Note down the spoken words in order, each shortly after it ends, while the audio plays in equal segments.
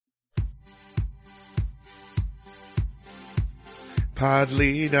Pod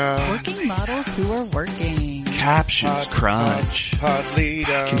leader. Working models who are working. Captions crunch. Pod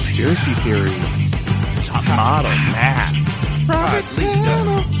leader. Conspiracy theory. Top model math. Pod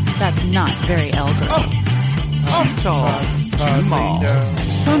leader. That's not very elder. Tall. Jamal.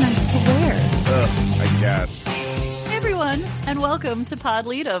 So nice to wear. I guess. Hey everyone, and welcome to Pod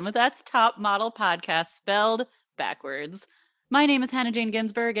Leadum. That's Top Model Podcast spelled backwards. My name is Hannah Jane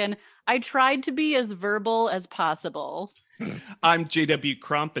Ginsburg, and I tried to be as verbal as possible. I'm JW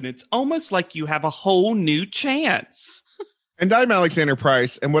Crump, and it's almost like you have a whole new chance. And I'm Alexander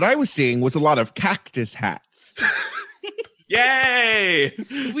Price, and what I was seeing was a lot of cactus hats. Yay!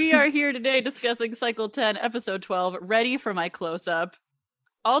 We are here today discussing Cycle 10, Episode 12, Ready for My Close-Up.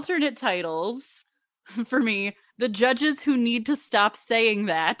 Alternate titles for me, The Judges Who Need to Stop Saying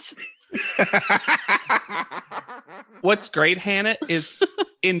That. What's great, Hannah, is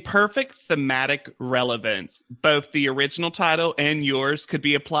in perfect thematic relevance, both the original title and yours could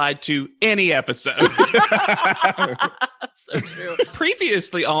be applied to any episode. So true.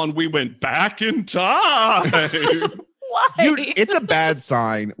 Previously on, we went back in time. Why? It's a bad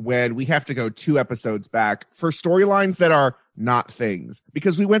sign when we have to go 2 episodes back for storylines that are not things.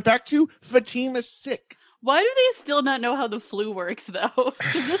 Because we went back to Fatima's sick. Why do they still not know how the flu works, though?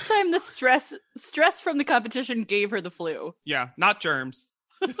 Because this time the stress from the competition gave her the flu. Yeah, not germs.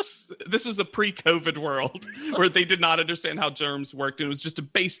 This was a pre-COVID world where they did not understand how germs worked, and it was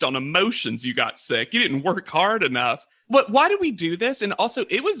just based on emotions. You got sick. You didn't work hard enough. Why did we do this? And also,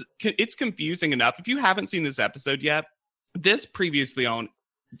 it's confusing enough. If you haven't seen this episode yet, this previously on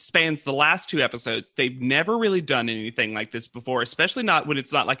spans the last 2 episodes. They've never really done anything like this before, especially not when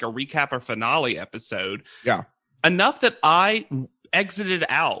it's not like a recap or finale episode. Yeah. Enough that I exited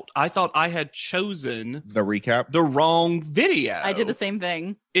out. I thought I had chosen The recap. the wrong video. I did the same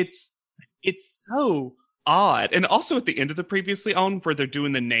thing. It's so odd. And also at the end of the previously on, where they're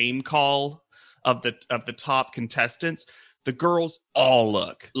doing the name call of the top contestants, the girls all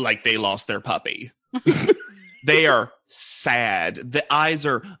look like they lost their puppy. They are sad. The eyes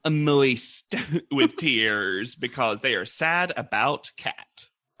are moist with tears because they are sad about cat.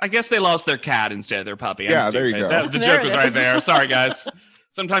 I guess they lost their cat instead of their puppy. Yeah, there you go. The There joke it was right is. there. Sorry, guys.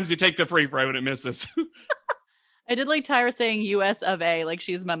 Sometimes you take the free throw and it misses. I did like Tyra saying US of A, like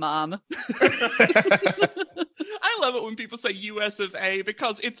she's my mom. I love it when people say US of A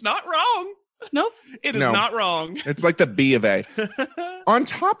because it's not wrong. Nope. It is No. not wrong. It's like the B of A. On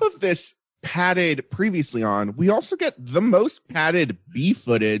top of this padded previously on, we also get the most padded B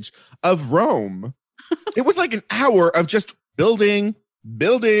footage of Rome. It was like an hour of just building.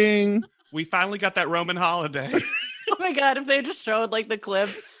 We finally got that Roman holiday. Oh my god, if they just showed like the clip.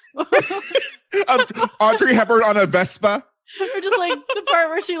 Of Audrey Hepburn on a Vespa. Or just like the part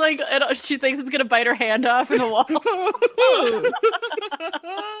where she thinks it's gonna bite her hand off in the wall.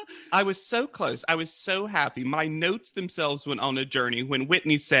 I was so close. I was so happy. My notes themselves went on a journey when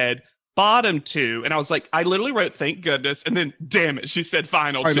Whitney said bottom 2. And I was like, I literally wrote, thank goodness. And then, damn it, she said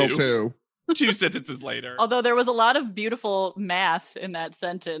final 2. 2 sentences later. Although there was a lot of beautiful math in that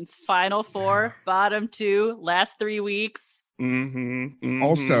sentence. Final 4, bottom 2, last 3 weeks.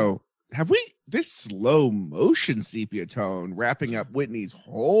 Also, have we this slow motion sepia tone wrapping up Whitney's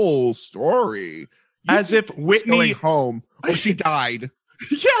whole story? As if Going Whitney... home. Oh, she died.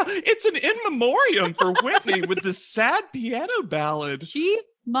 Yeah, it's an in memoriam for Whitney with the sad piano ballad. She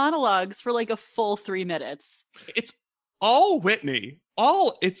monologues for like a full 3 minutes. It's all Whitney.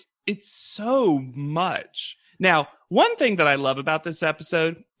 It's so much. Now, one thing that I love about this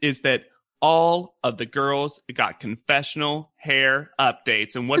episode is that all of the girls got confessional hair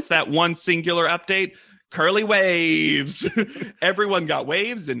updates. And what's that one singular update? Curly waves. Everyone got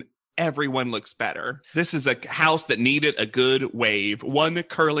waves and everyone looks better. This is a house that needed a good wave. One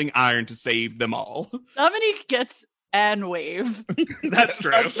curling iron to save them all. Dominique gets an wave. That's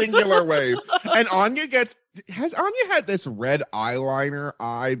true. A singular wave. And Anya has Anya had this red eyeliner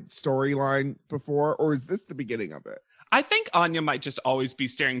eye storyline before, or is this the beginning of it? I think Anya might just always be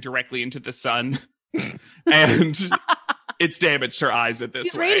staring directly into the sun. And it's damaged her eyes at this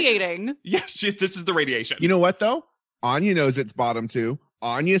She's way. radiating. Yeah, this is the radiation. You know what though? Anya knows it's bottom 2.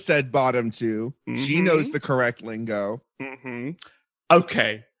 Anya said bottom 2. She Mhm. knows the correct lingo.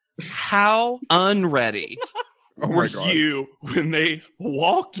 Okay. How unready Oh were my god. you when they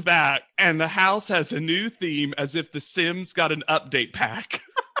walked back and the house has a new theme as if The Sims got an update pack?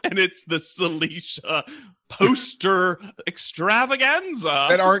 And it's the Celicia poster extravaganza.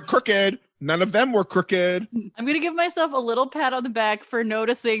 That aren't crooked. None of them were crooked. I'm going to give myself a little pat on the back for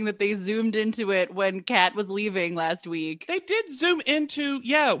noticing that they zoomed into it when Kat was leaving last week. They did zoom into,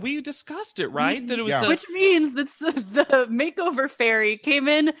 we discussed it, right? That it was Which means that the makeover fairy came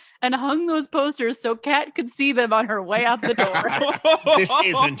in and hung those posters so Kat could see them on her way out the door. This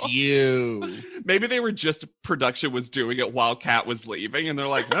isn't you. Maybe they were just, production was doing it while Kat was leaving, and they're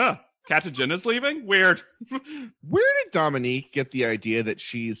like, Kat and Jenna's leaving? Weird. Where did Dominique get the idea that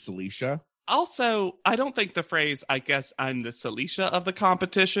she's Celicia? Also, I don't think the phrase, I guess I'm the Celicia of the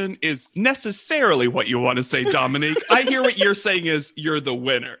competition, is necessarily what you want to say, Dominique. I hear what you're saying is you're the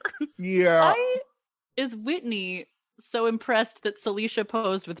winner. Yeah. Why is Whitney so impressed that Celicia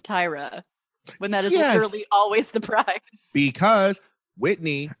posed with Tyra when that is literally always the prize? Because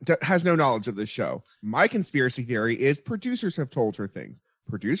Whitney has no knowledge of this show. My conspiracy theory is producers have told her things.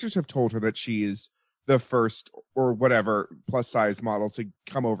 Producers have told her that she is the first or whatever plus size model to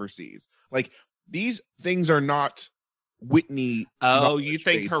come overseas. Like, these things are not Whitney. Oh, you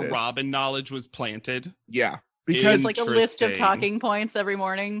think basis. her Robin knowledge was planted? Yeah. Because it's like a list of talking points every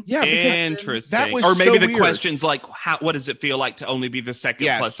morning. Yeah, interesting. That was or maybe so the weird. question's like, what does it feel like to only be the second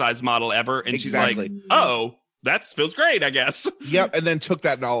plus size model ever? And exactly. she's like, oh, that feels great, I guess. Yep, and then took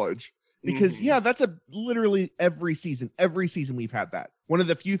that knowledge. Because that's literally every season we've had that. One of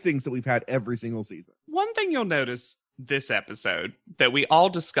the few things that we've had every single season. One thing you'll notice this episode that we all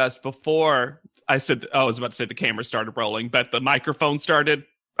discussed before I was about to say the camera started rolling, but the microphone started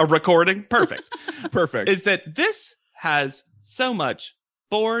recording. Perfect. Perfect. Is that this has so much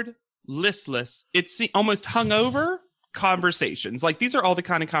bored, listless, it's almost hungover conversations. Like, these are all the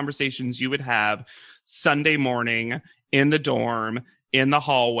kind of conversations you would have Sunday morning in the dorm, in the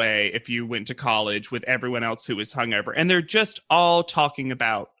hallway, if you went to college with everyone else who was hungover. And they're just all talking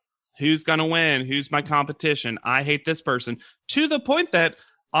about who's going to win, who's my competition, I hate this person, to the point that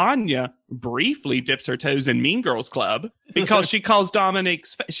Anya briefly dips her toes in Mean Girls Club because she calls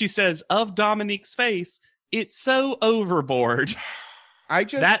she says, of Dominique's face, it's so overboard.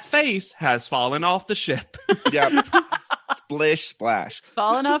 That face has fallen off the ship. Yep. Splish, splash.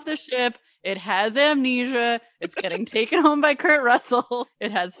 Fallen off the ship. It has amnesia. It's getting taken home by Kurt Russell.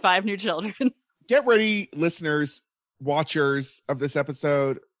 It has 5 new children. Get ready, listeners, watchers of this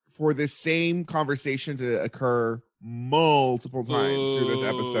episode, for this same conversation to occur multiple times through this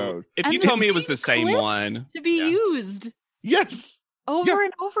episode. If you told me it was the same one. To be used. Yes. Over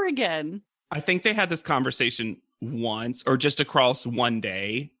and over again. I think they had this conversation once or just across one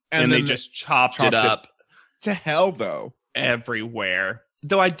day. And they just chopped it up. To hell, though. Everywhere.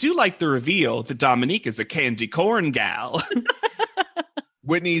 Though I do like the reveal that Dominique is a candy corn gal.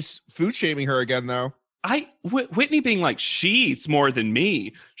 Whitney's food shaming her again, though. Whitney being like, she eats more than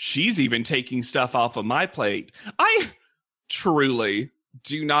me. She's even taking stuff off of my plate. I truly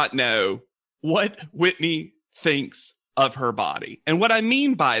do not know what Whitney thinks of her body. And what I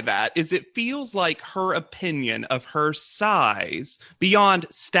mean by that is it feels like her opinion of her size beyond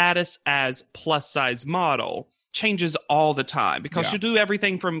status as plus size model changes all the time, because she'll do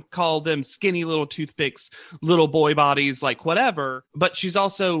everything from call them skinny little toothpicks, little boy bodies, like whatever. But she's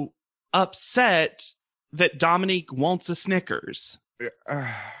also upset that Dominique wants a Snickers. I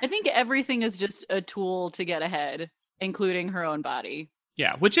think everything is just a tool to get ahead, including her own body.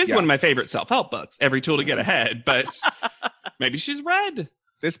 Yeah, which is one of my favorite self-help books, Every Tool to Get Ahead. But maybe she's red.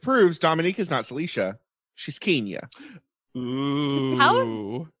 This proves Dominique is not Celicia. She's Kenya. Ooh.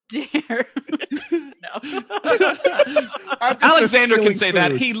 How dare. No. Alexander can say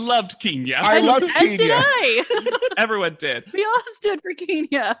that. He loved Kenya. I loved Kenya. Did I? Everyone did. We all stood for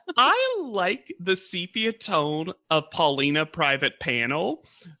Kenya. I like the sepia tone of Paulina Private Panel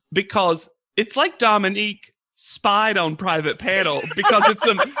because it's like Dominique spied on Private Panel, because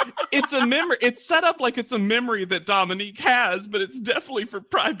it's a memory. It's set up like it's a memory that Dominique has, but it's definitely for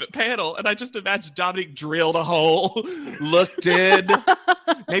Private Panel. And I just imagine Dominique drilled a hole, looked in.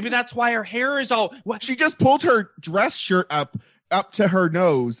 Maybe that's why her hair is all. What? She just pulled her dress shirt up to her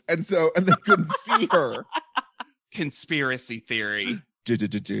nose, and they couldn't see her. Conspiracy theory.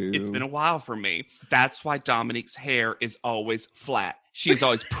 It's been a while for me. That's why Dominique's hair is always flat. She's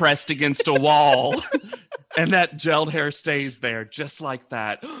always pressed against a wall. And that gelled hair stays there just like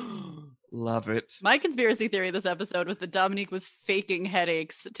that. Love it. My conspiracy theory this episode was that Dominique was faking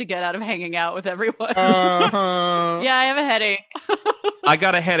headaches to get out of hanging out with everyone. Uh-huh. Yeah, I have a headache. I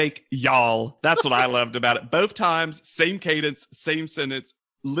got a headache, y'all. That's what I loved about it. Both times, same cadence, same sentence,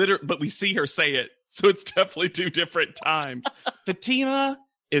 but we see her say it. So it's definitely 2 different times. Fatima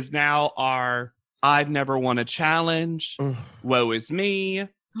is now our I've never won a challenge. Woe is me.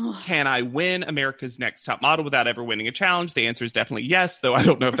 Can I win America's Next Top Model without ever winning a challenge? The answer is definitely yes, though I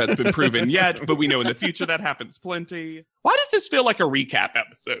don't know if that's been proven yet, but we know in the future that happens plenty. Why does this feel like a recap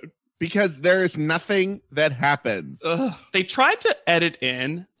episode? Because there is nothing that happens. They tried to edit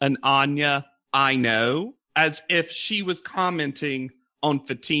in an Anya, I know, as if she was commenting on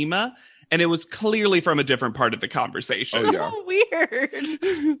Fatima, and it was clearly from a different part of the conversation. Oh, yeah. Oh,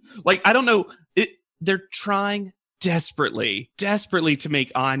 weird. Like, I don't know. They're trying desperately to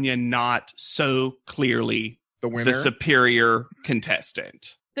make Anya not so clearly The winner. the superior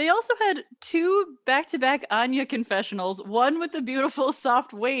contestant. They also had 2 back-to-back Anya confessionals, one with the beautiful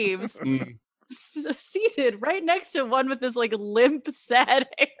soft waves seated right next to one with this like limp, sad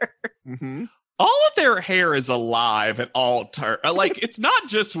hair. Mm-hmm. All of their hair is alive at all times. Like, it's not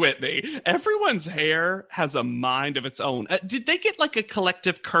just Whitney. Everyone's hair has a mind of its own. Did they get like a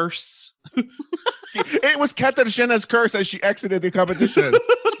collective curse? It was Katarzyna's curse as she exited the competition.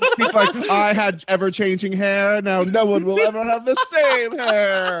 He's like, I had ever-changing hair. Now no one will ever have the same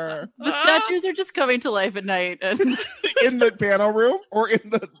hair. The statues are just coming to life at night and In the panel room or in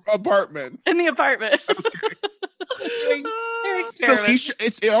the apartment? in the apartment. They're experiments.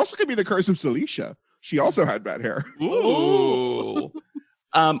 Celicia, it also could be the curse of Celicia. She also had bad hair. Ooh.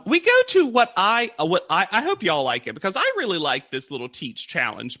 We go to what I hope y'all like it, because I really like this little teach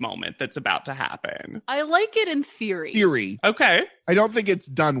challenge moment that's about to happen. I like it in theory. Okay. I don't think it's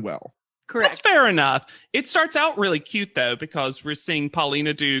done well. Correct. That's fair enough. It starts out really cute, though, because we're seeing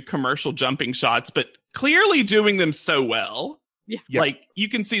Paulina do commercial jumping shots, but clearly doing them so well. Yeah. Like, you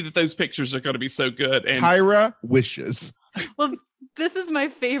can see that those pictures are going to be so good. And Tyra wishes. Well, this is my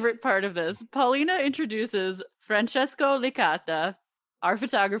favorite part of this. Paulina introduces Francesco Licata, our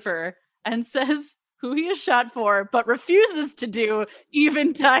photographer, and says who he is shot for, but refuses to do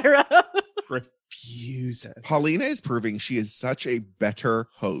even Tyra. refuses. Paulina is proving she is such a better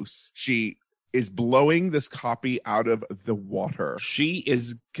host. She is blowing this copy out of the water. She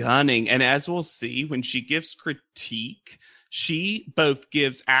is gunning. And as we'll see, when she gives critique, she both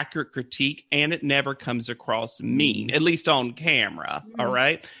gives accurate critique and it never comes across mean, at least on camera. All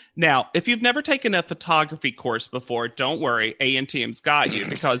right. Now, if you've never taken a photography course before, don't worry. A&TM's got you,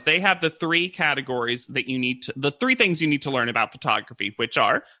 because they have the 3 categories that you need to, the 3 things you need to learn about photography, which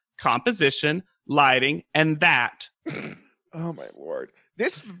are composition, lighting, and that. Oh my Lord.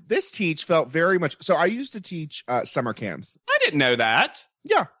 This teach felt very much. So I used to teach summer camps. I didn't know that.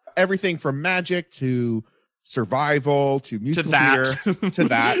 Yeah. Everything from magic to survival to musical theater to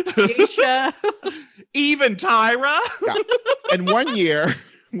that. Geisha. Even Tyra. Yeah. And one year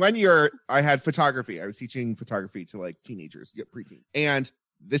I had photography. I was teaching photography to like teenagers, preteen. And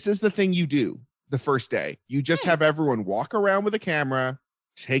this is the thing you do the first day. You just have everyone walk around with a camera,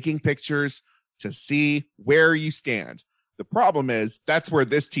 taking pictures to see where you stand. The problem is that's where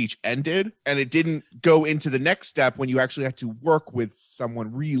this teach ended, and it didn't go into the next step when you actually had to work with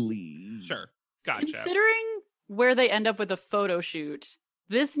someone really. Sure. Gotcha. Considering where they end up with a photo shoot,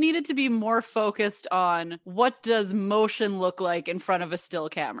 this needed to be more focused on what does motion look like in front of a still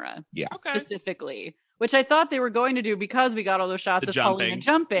camera. Yeah. Okay. Specifically, which I thought they were going to do because we got all those shots of Paulina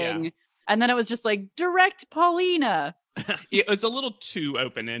jumping. Yeah. And then it was just like, direct Paulina. It was a little too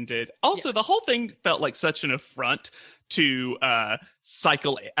open-ended. Also, the whole thing felt like such an affront to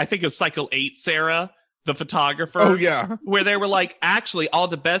Cycle 8 Sarah, the photographer. Oh, yeah. Where they were like, actually, all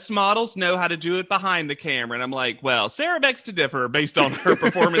the best models know how to do it behind the camera. And I'm like, well, Sarah begs to differ based on her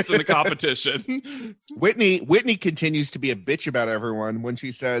performance in the competition. Whitney continues to be a bitch about everyone when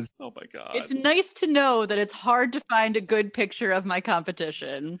she says, oh my God. It's nice to know that it's hard to find a good picture of my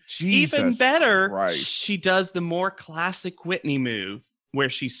competition. Jesus Even better, Christ. she does the more classic Whitney move, where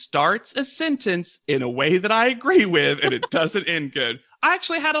she starts a sentence in a way that I agree with, and it doesn't end good. I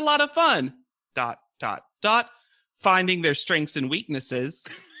actually had a lot of fun. ... Finding their strengths and weaknesses.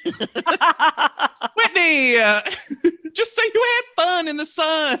 Whitney, just say you had fun in the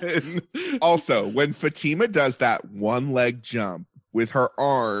sun. Also, when Fatima does that one leg jump with her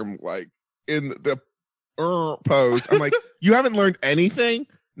arm like in the pose, I'm like, you haven't learned anything?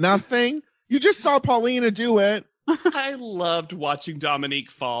 Nothing? You just saw Paulina do it. I loved watching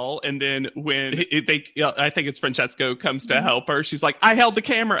Dominique fall, and then when I think it's Francesco comes to help her, she's like, I held the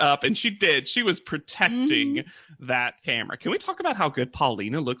camera up, and she did. She was protecting that camera. Can we talk about how good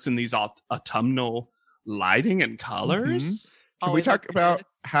Paulina looks in these autumnal lighting and colors? Can we talk about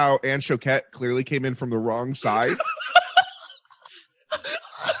how Anne Choquette clearly came in from the wrong side?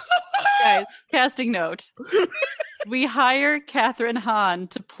 Guys, casting note. We hire Catherine Hahn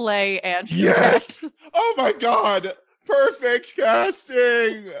to play Anne Choquette. Yes. Oh my God. Perfect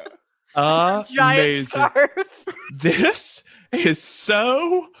casting. Giant Amazing. scarf. This is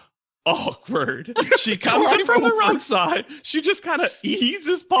so awkward. She comes in climb from the over. wrong side. She just kind of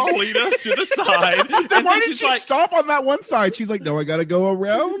eases Paulina to the side. Then why did she's she like, stop on that one side? She's like, no, I gotta go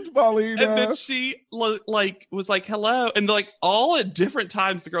around, Paulina. and then she was like, hello. And like all at different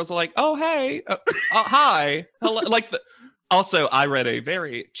times, the girls are like, oh, hey, hi. Hello. Also, I read a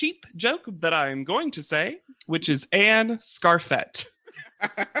very cheap joke that I'm going to say, which is Anne Scarfette.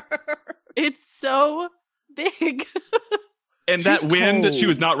 It's so big. And She's that wind, cold. she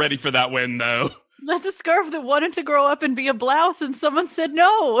was not ready for that wind, though. That's a scarf that wanted to grow up and be a blouse, and someone said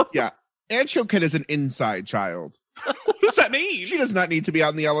no. Yeah. Anne Choquette is an inside child. What does that mean? She does not need to be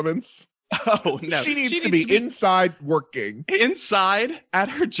out in the elements. Oh, no. She needs to be inside working. inside at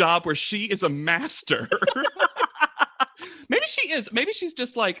her job where she is a master. Maybe she is. Maybe she's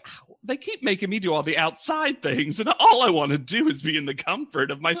just like, they keep making me do all the outside things, and all I want to do is be in the comfort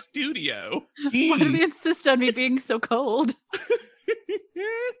of my studio. Why do they insist on me being so cold?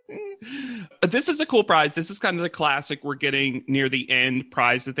 This is a cool prize. This is kind of the classic we're getting near the end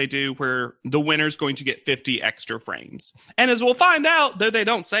prize that they do, where the winner's going to get 50 extra frames. And as we'll find out, though they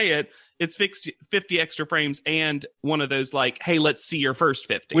don't say it, it's fixed 50 extra frames and one of those like, hey, let's see your first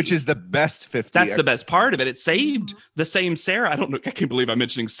 50. Which is the best 50. That's the best part of it. It saved the same Sarah. I don't know. I can't believe I'm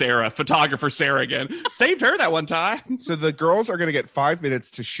mentioning Sarah, photographer Sarah again. Saved her that one time. So the girls are going to get 5 minutes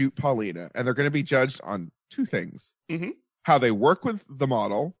to shoot Paulina, and they're going to be judged on two things. Mhm. How they work with the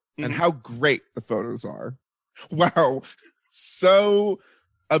model and Mhm. how great the photos are. Wow. So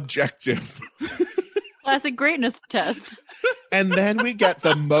objective. Classic greatness test. And then we get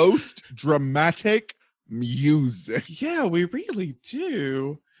the most dramatic music. Yeah, we really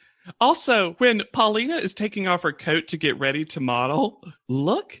do. Also, when Paulina is taking off her coat to get ready to model,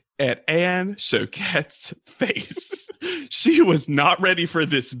 look at Anne Choquette's face. She was not ready for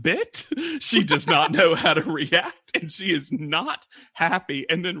this bit. She does not know how to react, and she is not happy.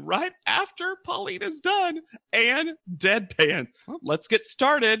 And then right after Paulina's done, Anne deadpans. Well, let's get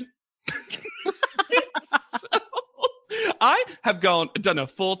started. So, I have done a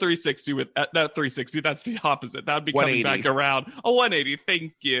full 360 with, not 360, that's the opposite. That would be coming 180. back around. A 180,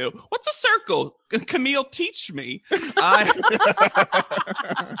 thank you. What's a circle? Camille, teach me.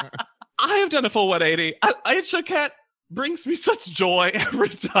 I have done a full 180. Anne Choquette brings me such joy every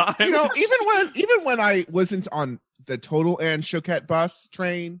time. You know, even when I wasn't on the total Anne Choquette bus,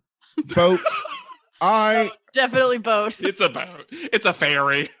 train, boat, Definitely boat. It's a boat. It's a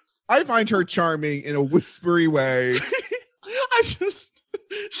ferry. I find her charming in a whispery way.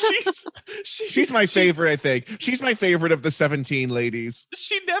 She's my favorite, I think. She's my favorite of the 17 ladies.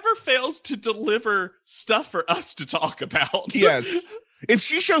 She never fails to deliver stuff for us to talk about. Yes. If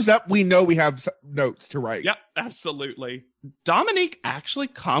she shows up, we know we have notes to write. Yep, absolutely. Dominique actually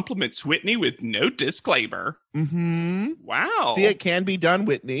compliments Whitney with no disclaimer. Mm-hmm. Wow. See, it can be done,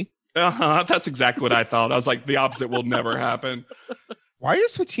 Whitney. Uh-huh. That's exactly what I thought. I was like, the opposite will never happen. Why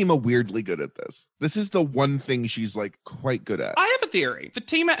is Fatima weirdly good at this? This is the one thing she's like quite good at. I have a theory.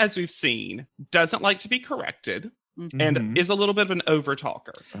 Fatima, as we've seen, doesn't like to be corrected Mhm. and is a little bit of an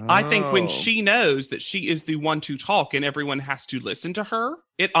over-talker. I think when Oh. she knows that she is the one to talk and everyone has to listen to her,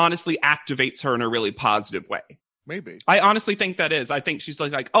 it honestly activates her in a really positive way. Maybe. I honestly think that is. I think she's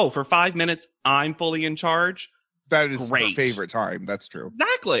like, oh, for 5 minutes, I'm fully in charge. That is her Great. favorite time. That's true.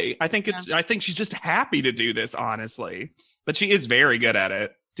 Exactly. I think I think she's just happy to do this, honestly. But she is very good at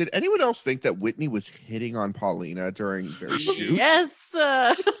it. Did anyone else think that Whitney was hitting on Paulina during their shoot? Yes.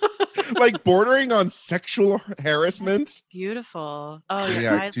 Like bordering on sexual harassment? Beautiful. Oh, Yeah,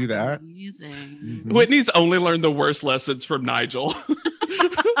 your eyes do are that. Amazing. Mhm. Whitney's only learned the worst lessons from Nigel.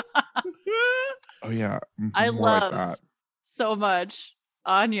 Oh, yeah. Mhm, I more like love- that. So much.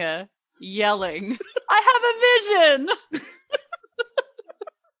 Anya yelling, I have a vision.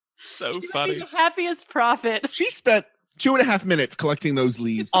 So She would be funny. the happiest prophet. She spent 2.5 minutes collecting those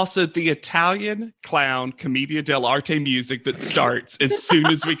leaves. Also, the Italian clown Commedia dell'arte music that starts as soon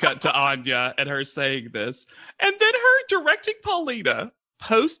as we cut to Anya and her saying this. And then her directing Paulina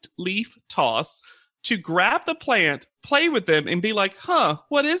post leaf toss to grab the plant, play with them, and be like, huh,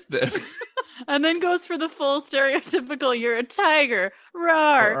 what is this? And then goes for the full stereotypical, you're a tiger,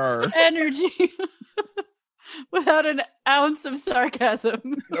 roar, Arr. energy. Without an ounce of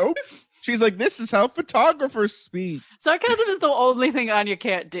sarcasm. Nope. She's like, this is how photographers speak. Sarcasm is the only thing Anya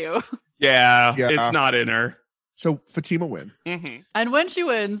can't do. Yeah, Yeah. it's not in her. So Fatima wins. Mm-hmm. And when she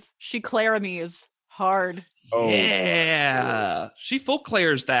wins, she Claramies hard. Oh. Yeah. She full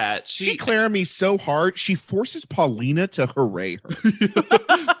Claire's that. She Clara me so hard, she forces Paulina to hooray her.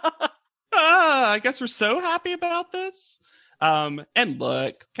 I guess we're so happy about this. And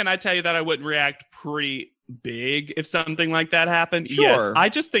look, can I tell you that I wouldn't react pretty big if something like that happened? Sure. Yes. I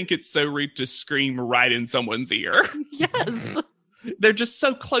just think it's so rude to scream right in someone's ear. Yes. They're just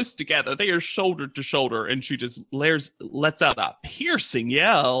so close together. They are shoulder to shoulder, and she just lets out a piercing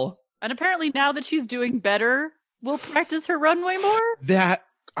yell. And apparently now that she's doing better, we'll practice her runway more. That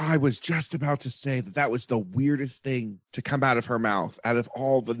I was just about to say that was the weirdest thing to come out of her mouth, out of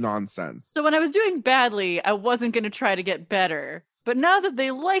all the nonsense. So when I was doing badly, I wasn't going to try to get better. But now that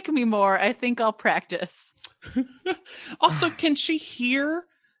they like me more, I think I'll practice. Also, can she hear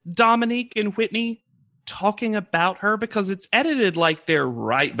Dominique and Whitney talking about her? Because it's edited like they're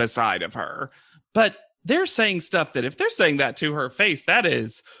right beside of her. But they're saying stuff that if they're saying that to her face, that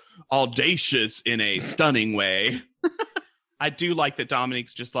is audacious in a stunning way. I do like that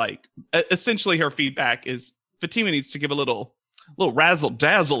Dominique's just like, essentially her feedback is Fatima needs to give a little razzle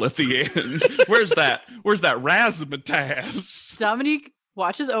dazzle at the end. Where's that razzmatazz? Dominique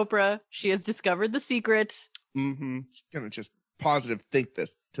watches Oprah. She has discovered the secret. Mm-hmm. Gonna just positive think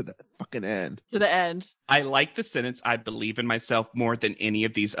this to the fucking end. To the end. I like the sentence, I believe in myself more than any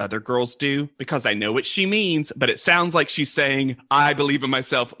of these other girls do, because I know what she means, but it sounds like she's saying, I believe in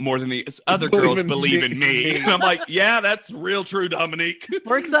myself more than these other girls believe in me. And I'm like, yeah, that's real true, Dominique.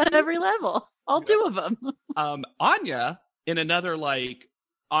 Works on every level. All two of them. Anya, in another, like,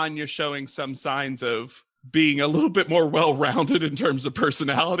 Anya showing some signs of being a little bit more well-rounded in terms of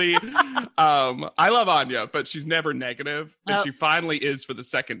personality. I love Anya, but she's never negative. And she finally is for the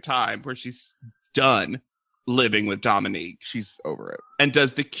second time, where she's done living with Dominique. She's over it. And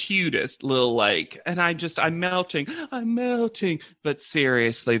does the cutest little like, and I'm melting. But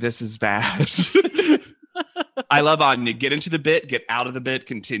seriously, this is bad. I love Anya. Get into the bit, get out of the bit,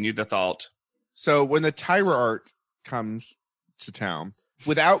 continue the thought. So when the Tyra art comes to town,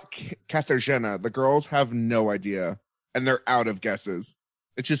 without Katarzyna, the girls have no idea, and they're out of guesses.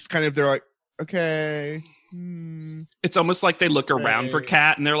 It's just kind of, they're like, okay. It's almost like they look around for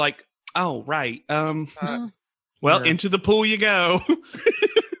Kat, and they're like, oh, right. Well, into the pool you go.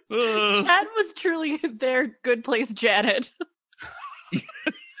 Kat was truly their good place Janet.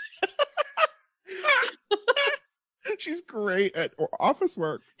 She's great at office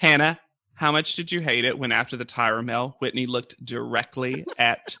work. Hannah, how much did you hate it when after the Tyra Mel, Whitney looked directly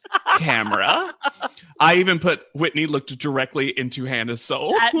at camera? I even put Whitney looked directly into Hannah's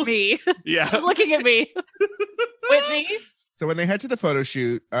soul. At me. Yeah. Looking at me. Whitney. So when they head to the photo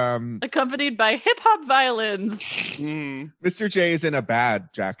shoot, accompanied by hip-hop violins. Mr. J is in a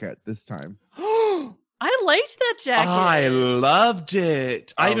bad jacket this time. I liked that jacket. I loved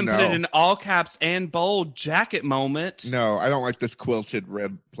it. I Oh, even no. put it in all caps and bold jacket moment. No, I don't like this quilted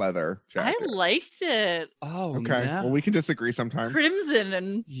rib pleather jacket. I liked it. Oh, Okay, no. well, we can disagree sometimes. Crimson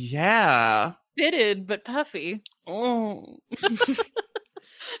and Yeah. fitted but puffy. Oh.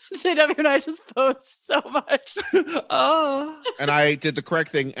 JW and I just posed so much. Oh. And I did the correct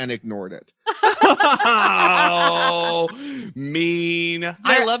thing and ignored it. Oh, mean.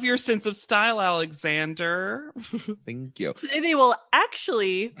 I love your sense of style, Alexander. Thank you. Today they will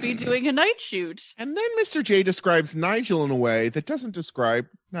actually be doing a night shoot. And then Mr. J describes Nigel in a way that doesn't describe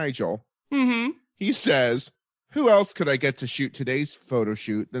Nigel. Mm-hmm. He says, who else could I get to shoot today's photo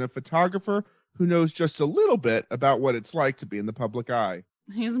shoot than a photographer who knows just a little bit about what it's like to be in the public eye?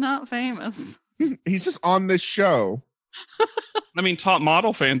 He's not famous. He's just on this show. I mean, top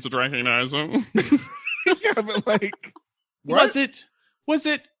model fans would recognize him. Yeah, but like, what? Was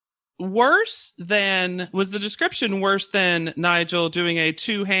it worse than, was the description worse than Nigel doing a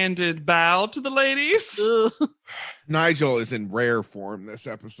two-handed bow to the ladies? Ugh. Nigel is in rare form this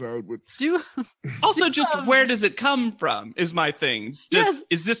episode. With Also, just where does it come from is my thing.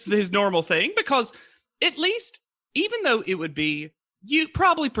 Is this his normal thing? Because at least, even though it would be, you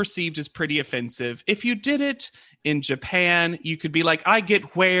probably perceived as pretty offensive, if you did it in Japan, you could be like, I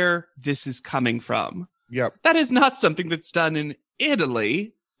get where this is coming from. Yep. That is not something that's done in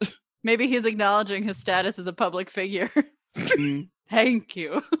Italy. Maybe he's acknowledging his status as a public figure. Thank you. Thank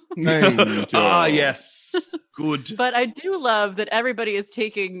you. Ah, yes. Good. But I do love that everybody is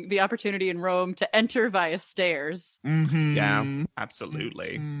taking the opportunity in Rome to enter via stairs. Mhm. Yeah,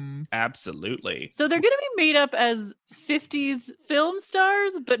 absolutely. Mhm. Absolutely. So they're going to be made up as 50s film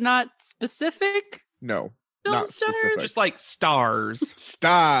stars, but not specific No, film not stars. specific. Just like stars.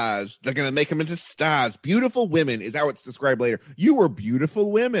 Stars. They're going to make them into stars. Beautiful women is how it's described later. You were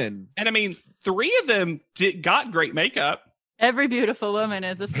beautiful women. And I mean, 3 of them got great makeup. Every beautiful woman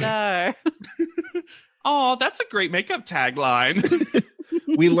is a star. Oh, that's a great makeup tagline.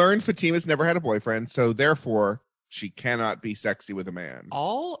 We learned Fatima's never had a boyfriend, so therefore she cannot be sexy with a man.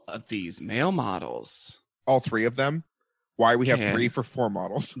 All of these male models. All 3 of them Why we have Ken. 3 for 4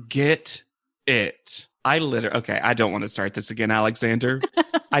 models. Get it. I don't want to start this again, Alexander.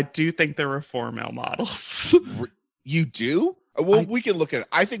 I do think there were 4 male models. You do? Well, we can look at it.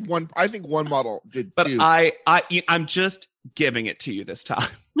 I think one model did But too. I'm just giving it to you this time.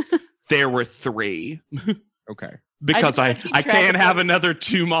 There were 3. Okay. Because I keep track can't of have them. another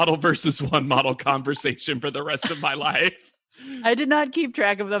 2 model versus 1 model conversation for the rest of my life. I did not keep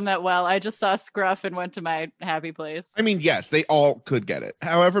track of them that well. I just saw Scruff and went to my happy place. I mean, yes, they all could get it.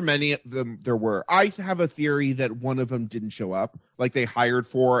 However many of them there were. I have a theory that one of them didn't show up. Like they hired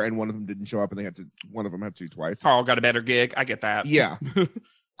 4 and one of them didn't show up and one of them had to twice. Carl got a better gig. I get that. Yeah.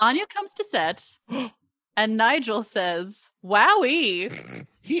 Anya comes to set, and Nigel says, "Wowie."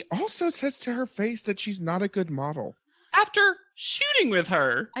 He also says to her face that she's not a good model. After shooting with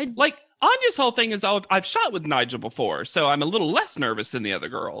her, Anya's whole thing is, I've shot with Nigel before, so I'm a little less nervous than the other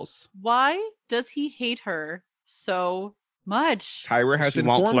girls. Why does he hate her so much? Tyra has She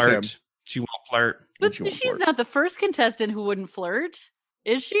won't informed him. flirt. She won't flirt. But she won't she's flirt. not the first contestant who wouldn't flirt,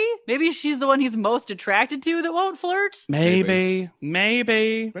 is she? Maybe she's the one he's most attracted to that won't flirt. Maybe.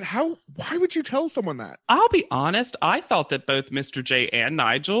 But why would you tell someone that? I'll be honest. I thought that both Mr. J and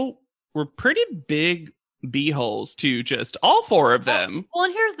Nigel were pretty big b-holes to just all 4 of them. Well,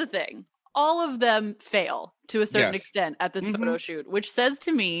 and here's the thing. All of them fail to a certain Yes. extent at this Mhm. photo shoot, which says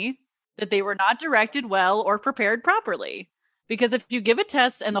to me that they were not directed well or prepared properly. Because if you give a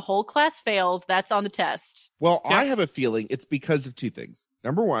test and the whole class fails, that's on the test. Well, Yeah. I have a feeling it's because of 2 things.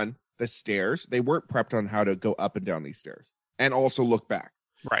 Number 1, the stairs. They weren't prepped on how to go up and down these stairs and also look back.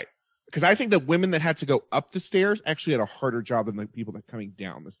 Right. Because I think the women that had to go up the stairs actually had a harder job than the people that coming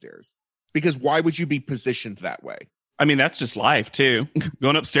down the stairs. Because why would you be positioned that way? I mean, that's just life, too.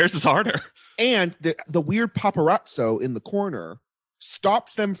 Going upstairs is harder. And the weird paparazzo in the corner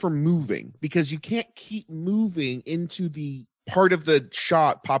stops them from moving because you can't keep moving into the part of the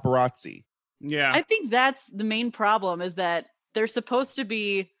shot paparazzi. Yeah. I think that's the main problem is that they're supposed to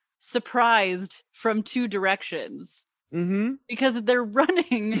be surprised from 2 directions Mm-hmm. because they're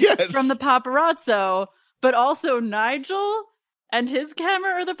running Yes. from the paparazzo, but also Nigel and his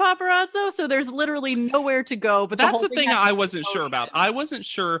camera are the paparazzo, so there's literally nowhere to go. But That's whole the thing has I to wasn't slow sure about. down. I wasn't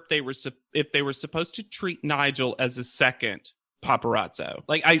sure if they were supposed to treat Nigel as a second paparazzo.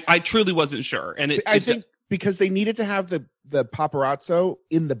 Like I truly wasn't sure. And I think because they needed to have the paparazzo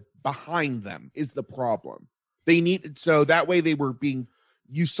in the behind them is the problem. They needed so that way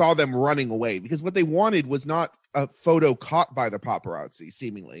you saw them running away because what they wanted was not a photo caught by the paparazzi.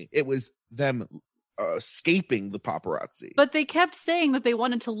 Seemingly, it was them escaping the paparazzi. But they kept saying that they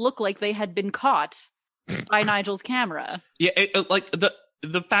wanted to look like they had been caught by Nigel's camera. Yeah, like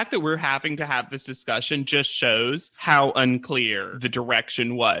the fact that we're having to have this discussion just shows how unclear the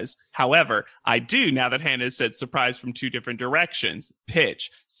direction was. However, I do, now that Hannah said surprise from 2 different directions, pitch,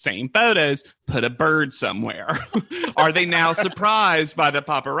 same photos, put a bird somewhere. Are they now surprised by the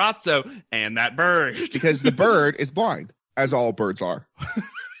paparazzo and that bird? Because the bird is blind, as all birds are.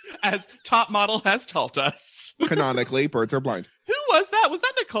 As Top Model has told us. Canonically, birds are blind. Who was that? Was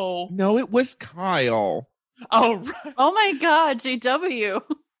that Nicole? No, it was Kyle. Oh, right. Oh my god, JW.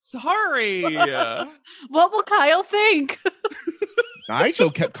 Sorry. What will Kyle think? Nigel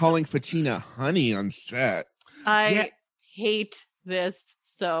kept calling Fatina honey on set. I Yeah. hate this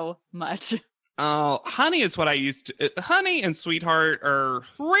so much. Oh, honey is what I used to. Honey and sweetheart are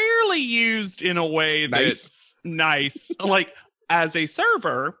rarely used in a way that's nice. Like, as a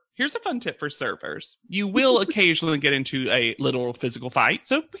server, here's a fun tip for servers. You will occasionally get into a little physical fight,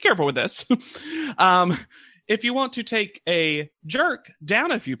 so be careful with this. If you want to take a jerk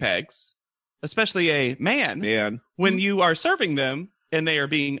down a few pegs, especially a man, when you are serving them and they are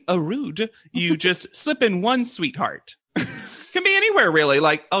being rude, you just slip in one sweetheart. Can be anywhere really.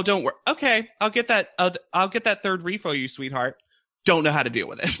 Like, oh, don't worry. Okay, I'll get that. I'll get that 3rd refill, you sweetheart. Don't know how to deal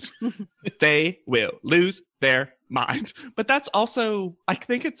with it. They will lose their mind. But that's also, I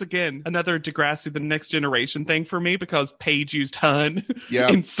think it's again another Degrassi: The Next Generation thing for me because Paige used hun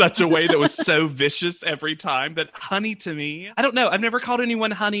in such a way that was so vicious every time that honey to me, I don't know. I've never called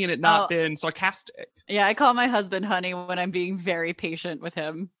anyone honey and it not been sarcastic. Yeah, I call my husband honey when I'm being very patient with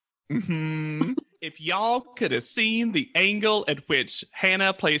him. Mm-hmm. If y'all could have seen the angle at which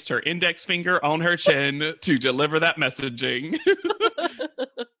Hannah placed her index finger on her chin to deliver that messaging.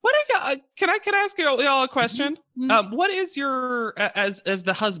 Can I ask y'all a question? Mhm. What is your as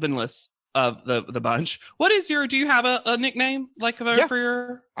the husbandless of the bunch? What is your? Do you have a nickname like for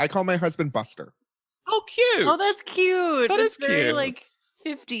your? I call my husband Buster. Oh, cute. Oh, that's cute. That That's is very cute. like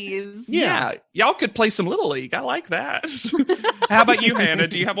 50s. Yeah. Y'all could play some Little League. I like that. How about you, Hannah?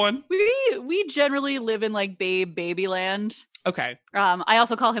 Do you have one? We generally live in like Babyland. Okay. I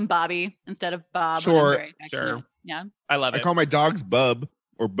also call him Bobby instead of Bob. when I'm Sure. very affectionate. Sure. Yeah. I love I it. call my dogs Bub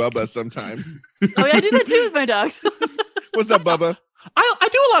or Bubba sometimes. Oh yeah, I do that too with my dogs. What's up, Bubba? I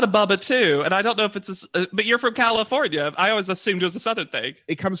do a lot of Bubba too, and I don't know if it's but you're from California. I always assumed it was a Southern thing.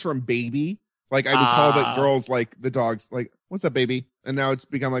 It comes from baby. Like I would call the girls like the dogs like, what's up, baby? And now it's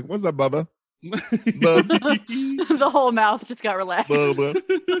become like, what's up, Bubba? Bub. The whole mouth just got relaxed.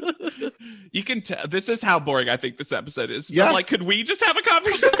 Bubba. You can tell this is how boring I think this episode is. Yeah. I'm like, could we just have a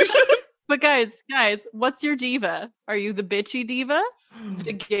conversation? But guys, what's your diva? Are you the bitchy diva,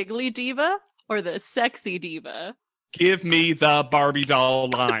 the giggly diva, or the sexy diva? Give me the Barbie doll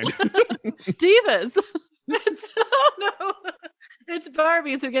line. Divas. Oh no, it's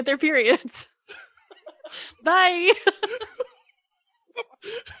Barbies who get their periods. Bye.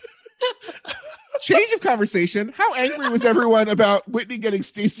 Change of conversation. How angry was everyone about Whitney getting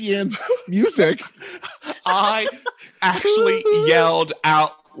Stacey Ann's music? I actually yelled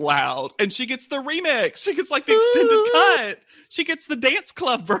out loud, and she gets the remix. She gets like the extended cut. She gets the dance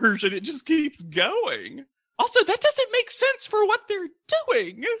club version. It just keeps going. Also, that doesn't make sense for what they're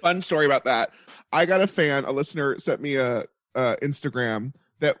doing. Fun story about that. I got a listener sent me a Instagram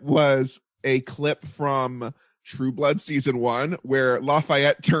that was a clip from True Blood season 1 where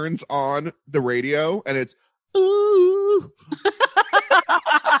Lafayette turns on the radio and it's ooh.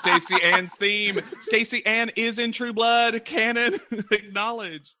 Stacey Ann's theme. Stacey Ann is in True Blood canon.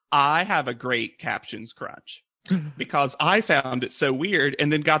 Acknowledge. I have a great captions crunch because I found it so weird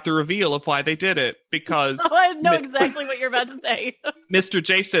and then got the reveal of why they did it. Because I know exactly what you're about to say. Mr.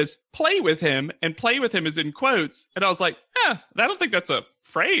 J says, play with him, and play with him is in quotes. And I was like, I don't think that's a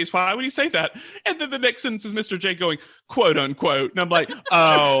phrase. Why would he say that? And then the next sentence is Mr. J going, quote unquote. And I'm like,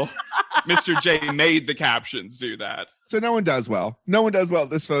 oh, Mr. J made the captions do that. So no one does well. No one does well at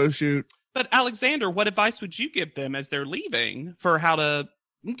this photo shoot. But Alexander, what advice would you give them as they're leaving for how to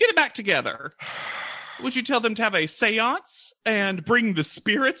get it back together? Would you tell them to have a seance and bring the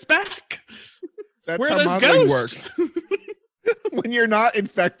spirits back? That's Where how are those modeling ghosts? works. When you're not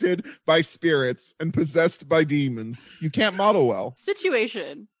infected by spirits and possessed by demons, you can't model well.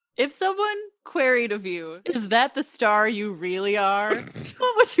 Situation. If someone queried of you, is that the star you really are?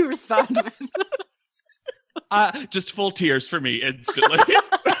 What would you respond with? Just full tears for me instantly.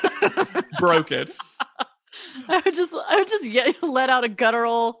 Broken. I would just let out a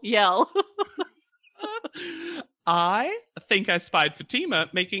guttural yell. I think I spied Fatima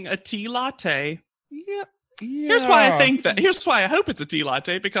making a tea latte. Yeah. Here's why I think that. Here's why I hope it's a tea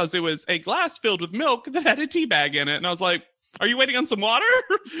latte, because it was a glass filled with milk that had a tea bag in it. And I was like, are you waiting on some water?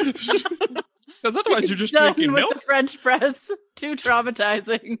 Because otherwise you're just Done drinking with milk. the French press. Too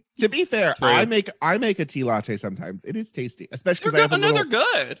traumatizing. To be fair, True. I make a tea latte sometimes. It is tasty, especially They're because good. No, they're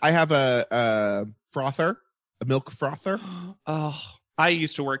good. I have a frother, a milk frother. Oh, I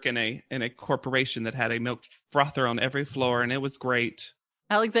used to work in a corporation that had a milk frother on every floor, and it was great.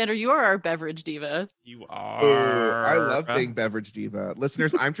 Alexander, you are our beverage diva. You Ooh, are. I love being beverage diva.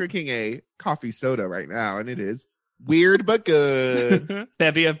 Listeners, I'm drinking a coffee soda right now, and it is weird but good.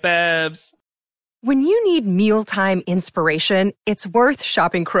 Bevy of bevs. When you need mealtime inspiration, it's worth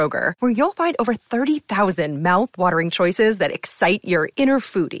shopping Kroger, where you'll find over 30,000 mouth-watering choices that excite your inner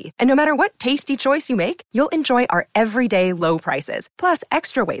foodie. And no matter what tasty choice you make, you'll enjoy our everyday low prices, plus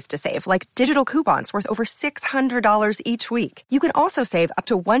extra ways to save, like digital coupons worth over $600 each week. You can also save up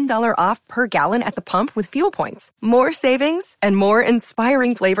to $1 off per gallon at the pump with fuel points. More savings and more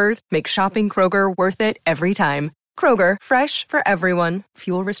inspiring flavors make shopping Kroger worth it every time. Kroger, fresh for everyone.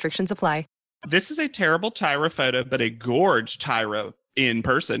 Fuel restrictions apply. This is a terrible Tyra photo, but a gorge Tyra in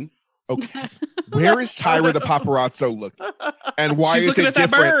person. Okay, where is Tyra the paparazzo looking, and why She's is looking it at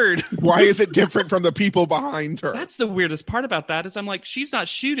that different? bird. Why is it different from the people behind her? That's the weirdest part about that is I'm like, she's not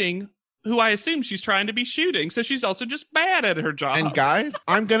shooting who I assume she's trying to be shooting. So she's also just bad at her job. And guys,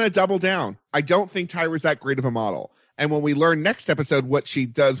 I'm going to double down. I don't think Tyra's that great of a model. And when we learn next episode what she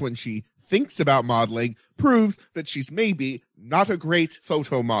does when she thinks about modeling, proves that she's maybe not a great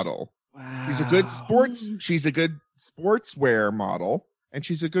photo model. Wow. She's a good sportswear model, and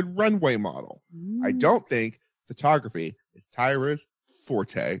she's a good runway model. I don't think photography is Tyra's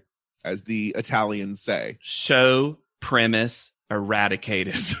forte, as the Italians say. Show premise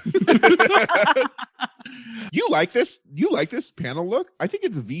eradicated. You like this? You like this panel look? I think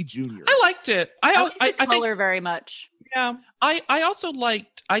it's V Junior. I liked it. I like the I think color very much. Yeah. I also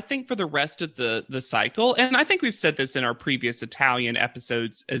liked, I think for the rest of the cycle, and I think we've said this in our previous Italian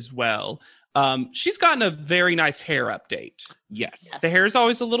episodes as well, She's gotten a very nice hair update. Yes. Yes. The hair is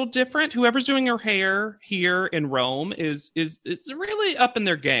always a little different. Whoever's doing her hair here in Rome is really up in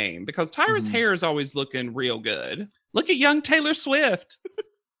their game because Tyra's Mhm. hair is always looking real good. Look at young Taylor Swift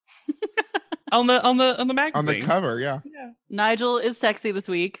on the magazine. On the cover, yeah. Nigel is sexy this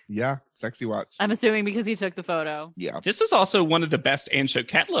week. Yeah. Sexy watch. I'm assuming because he took the photo. Yeah. This is also one of the best Anne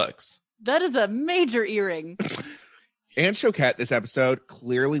Choquette looks. That is a major earring. Anne Choquette this episode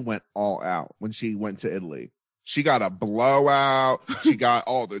clearly went all out when she went to Italy. She got a blowout. She got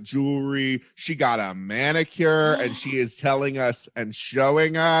all the jewelry. She got a manicure, and she is telling us and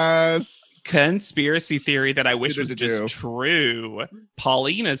showing us. Conspiracy theory that I wish was Do-do-do-do. just true.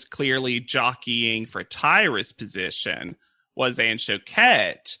 Paulina's clearly jockeying for Tyra's position. Was Anne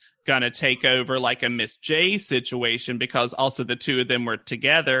Choquette gonna take over like a Miss J situation because also the two of them were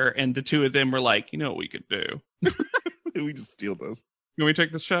together and the two of them were like, you know what we could do? We just steal this. Can we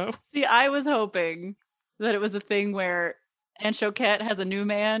take the show? See, I was hoping that it was a thing where Anne Choquette has a new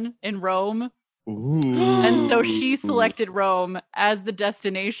man in Rome, Ooh. and so she selected Rome as the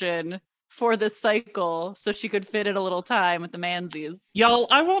destination for this cycle so she could fit in a little time with the Mansies. Y'all,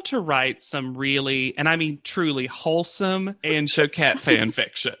 I want to write some really, and I mean truly wholesome Anne Choquette fan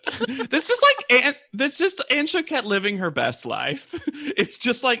fiction. This is just Anne Choquette living her best life. It's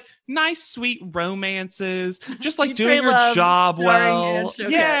just like nice, sweet romances, just like Eat, doing Pray, her Love, job starring Anne well.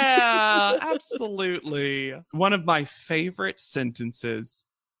 Choquette. Yeah, absolutely. One of my favorite sentences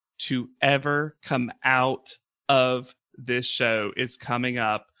to ever come out of this show is coming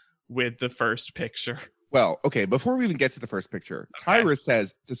up with the first picture. Well, okay, before we even get to the first picture, Okay.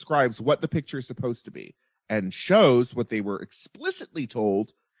 Tyra describes what the picture is supposed to be and shows what they were explicitly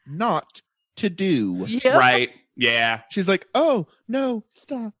told not to do. Yep. Right. Yeah. She's like, oh, no,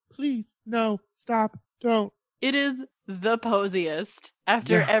 stop, please, no, stop, don't. It is the posiest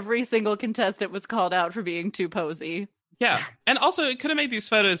after Yeah. every single contestant was called out for being too posy. Yeah. And also, it could have made these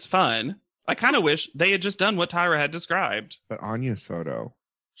photos fun. I kind of wish they had just done what Tyra had described. But Anya's photo,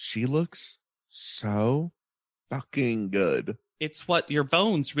 she looks so fucking good. It's what your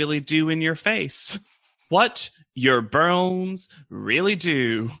bones really do in your face. What your bones really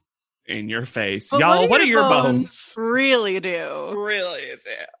do in your face. But Y'all, what are your bones? really do? Really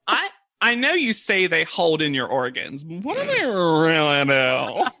do. I know you say they hold in your organs, but what do they really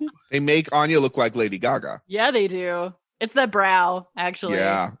do? They make Anya look like Lady Gaga. Yeah, they do. It's that brow, actually.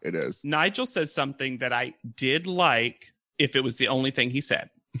 Yeah, it is. Nigel says something that I did like if it was the only thing he said,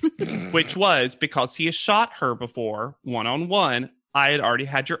 which was because he has shot her before one-on-one, I had already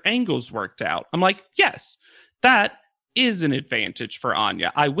had your angles worked out. I'm like, yes, that is an advantage for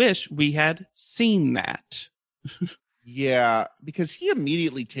Anya. I wish we had seen that. Yeah, because he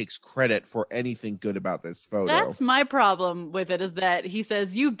immediately takes credit for anything good about this photo. That's my problem with it, is that he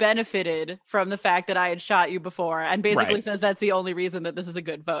says you benefited from the fact that I had shot you before, and basically Right. says that's the only reason that this is a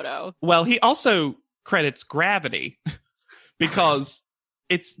good photo. Well, he also credits gravity because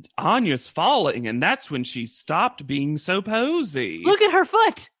it's Anya's falling, and that's when she stopped being so posy. Look at her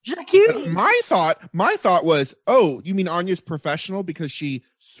foot, But Jacques. my thought was, oh, you mean Anya's professional because she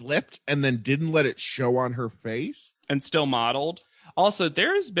slipped and then didn't let it show on her face? And still modeled. Also,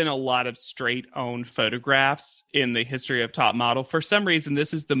 there's been a lot of straight owned photographs in the history of Top Model. For some reason,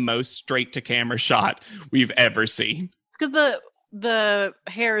 this is the most straight to camera shot we've ever seen. Because the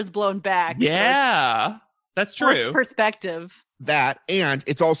hair is blown back. so Yeah, that's it's forced true. perspective. That, and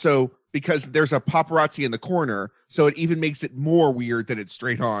it's also because there's a paparazzi in the corner, so it even makes it more weird that it's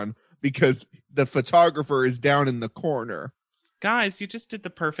straight on because the photographer is down in the corner. Guys, you just did the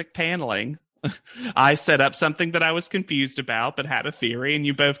perfect paneling. I set up something that I was confused about, but had a theory, and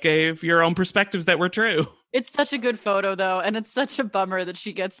you both gave your own perspectives that were true. It's such a good photo, though, and it's such a bummer that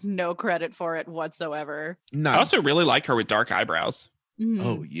she gets no credit for it whatsoever. I None. also really like her with dark eyebrows. Mhm.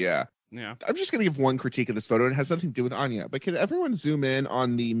 Oh, yeah. Yeah. I'm just going to give one critique of this photo, and it has nothing to do with Anya, but can everyone zoom in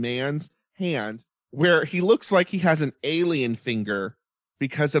on the man's hand where he looks like he has an alien finger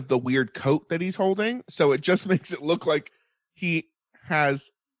because of the weird coat that he's holding? So it just makes it look like he has So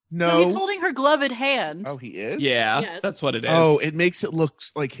he's no. holding her gloved hand. Oh, he is? Yeah, Yes. that's what it is. Oh, it makes it look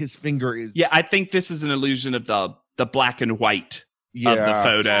like his finger is. yeah, I think this is an illusion of the black and white of the Yeah,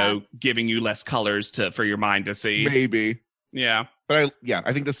 photo, giving you less colors for your mind to see. maybe. Yeah. But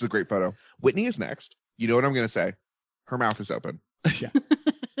I think this is a great photo. Whitney is next. You know what I'm going to say? Her mouth is open.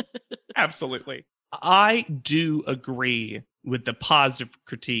 Absolutely. I do agree with the positive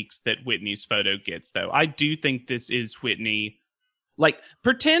critiques that Whitney's photo gets, though. I do think this is Whitney. Like,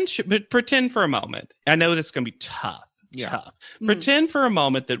 pretend for a moment. I know this is going to be tough. Yeah. Tough. Mm. Pretend for a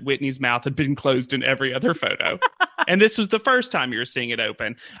moment that Whitney's mouth had been closed in every other photo. And this was the first time you're seeing it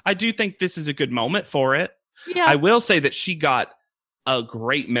open. I do think this is a good moment for it. Yeah. I will say that she got a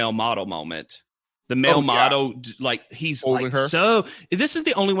great male model moment. The male model, like, he's holding like her. So this is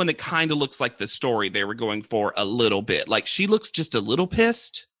the only one that kind of looks like the story they were going for a little bit. Like, she looks just a little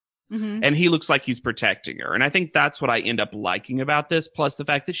pissed. Mhm. And he looks like he's protecting her. And I think that's what I end up liking about this. Plus the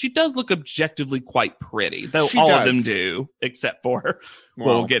fact that she does look objectively quite pretty, though She all of does. them do, except for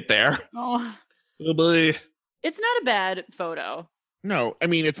Well, we'll get there. Oh, Oh, boy. it's not a bad photo. No, I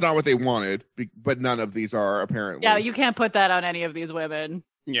mean, it's not what they wanted, but none of these are apparently. Yeah, you can't put that on any of these women.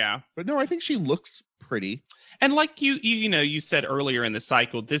 Yeah. But no, I think she looks pretty. And like you said earlier in the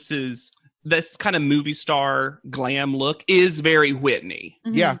cycle, this kind of movie star glam look is very Whitney.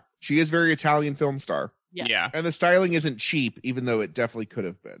 Mhm. Yeah, she is very Italian film star. Yes. Yeah. And the styling isn't cheap, even though it definitely could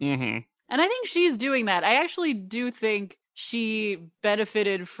have been. Mm-hmm. And I think she's doing that. I actually do think she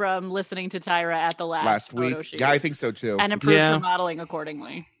benefited from listening to Tyra at the last photo week. shoot. Yeah, I think so too. And improved Yeah. her modeling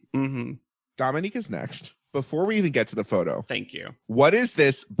accordingly. Mm-hmm. Dominique is next. Before we even get to the photo, Thank you. what is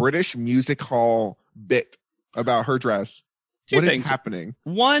this British Music Hall bit about her dress? Two What is things. happening?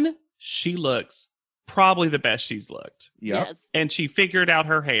 One, she looks probably the best she's looked. Yep. Yes. And she figured out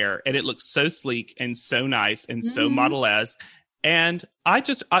her hair, and it looks so sleek and so nice and so Mhm. model-esque. And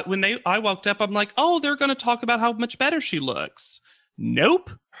when I walked up, I'm like, oh, they're going to talk about how much better she looks.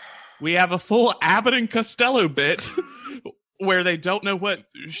 Nope. We have a full Abbott and Costello bit where they don't know what I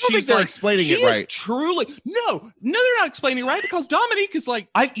don't think she's they're like. explaining She it is right. truly no, they're not explaining it right, because Dominique is like,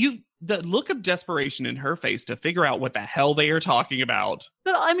 the look of desperation in her face to figure out what the hell they are talking about.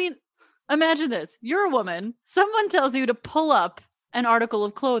 But I mean, imagine this. You're a woman. Someone tells you to pull up an article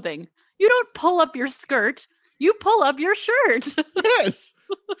of clothing. You don't pull up your skirt. You pull up your shirt. Yes.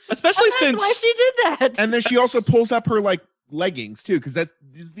 Especially That's since why she did that. And then she also pulls up her like leggings too, because that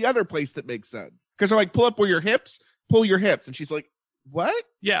is the other place that makes sense. Because they're like, pull up where your hips, pull your hips. And she's like, what?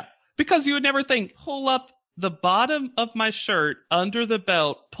 yeah, because you would never think, pull up the bottom of my shirt under the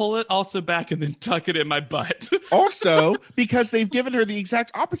belt, pull it also back, and then tuck it in my butt. Also, because they've given her the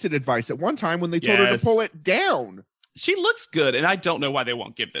exact opposite advice at one time when they told her to Yes. pull it down. She looks good, and I don't know why they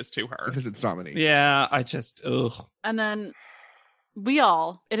won't give this to her. Because it's Dominique. Yeah, I just, ugh. And then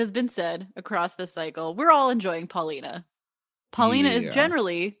it has been said across this cycle, we're all enjoying Paulina. Paulina is Yeah.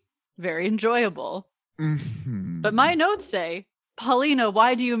 generally very enjoyable. Mhm. But my notes say, Paulina,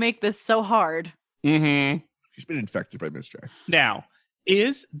 why do you make this so hard? Mm-hmm. She's been infected by Miss J. Now,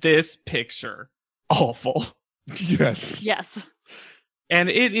 is this picture awful? Yes. Yes. And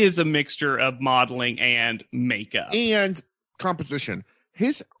it is a mixture of modeling and makeup. And composition.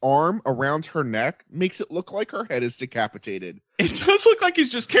 His arm around her neck makes it look like her head is decapitated. It does look like he's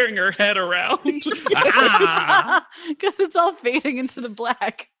just carrying her head around. Ah. Because it's all fading into the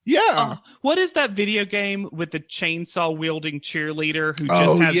black. Yeah. Oh, what is that video game with the chainsaw wielding cheerleader who just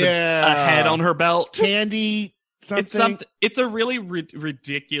Oh, has yeah. a head on her belt? Candy something. It's something. It's a really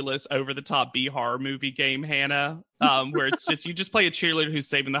ridiculous, over the top B horror movie game, Hannah. Where it's just you just play a cheerleader who's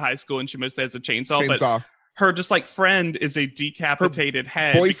saving the high school, and she mostly has a chainsaw. But Chainsaw. her just like friend is a decapitated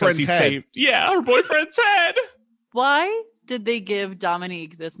head because boyfriend's he head. saved. Yeah, her boyfriend's head. Why did they give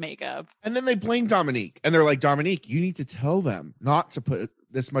Dominique this makeup? And then they blame Dominique. And they're like, Dominique, you need to tell them not to put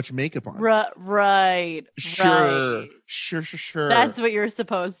this much makeup on. Right. Sure. Right. Sure. That's what you're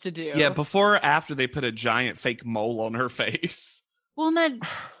supposed to do. Yeah, before or after they put a giant fake mole on her face. Well, and that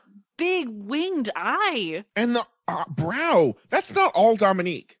big winged eye. And the brow. That's not all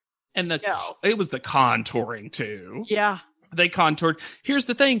Dominique. And No. it was the contouring too. Yeah. They contoured. Here's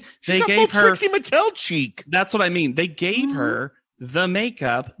the thing. She's They got gave full her. Trixie Mattel cheek. That's what I mean. They gave Mhm. her the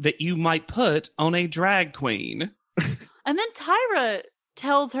makeup that you might put on a drag queen. And then Tyra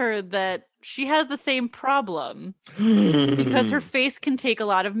tells her that she has the same problem because her face can take a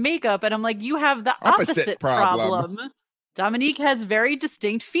lot of makeup. And I'm like, you have the Opposite opposite problem. problem. Dominique has very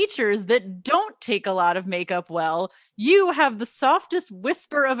distinct features that don't take a lot of makeup well. You have the softest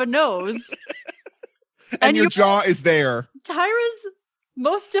whisper of a nose. and your you- jaw is there. Tyra's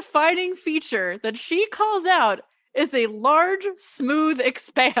most defining feature that she calls out is a large, smooth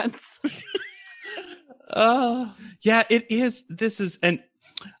expanse. Yeah, it is. This is, and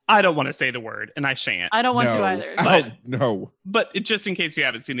I don't want to say the word, and I shan't. I don't want no. to either. Oh, no. But just in case you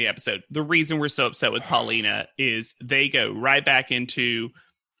haven't seen the episode, the reason we're so upset with Paulina is they go right back into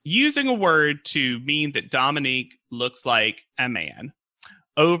using a word to mean that Dominique looks like a man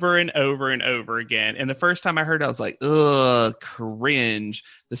over and over and over again. And the first time I heard it, I was like, ugh, cringe.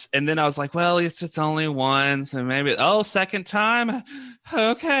 And then I was like, well, it's just only one. So maybe, second time.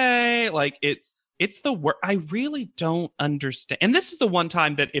 Okay. Like it's It's the word. I really don't understand. And this is the one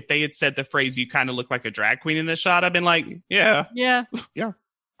time that if they had said the phrase, you kind of look like a drag queen in this shot, I've been like, yeah, Yeah.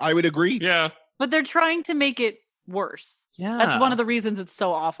 I would agree. yeah. But they're trying to make it worse. Yeah. That's one of the reasons it's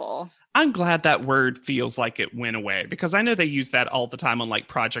so awful. I'm glad that word feels like it went away because I know they use that all the time on like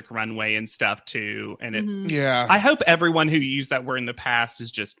Project Runway and stuff too. And it, Mhm. Yeah. I hope everyone who used that word in the past is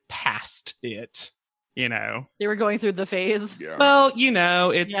just past it, you know? They were going through the phase. Yeah. Well, you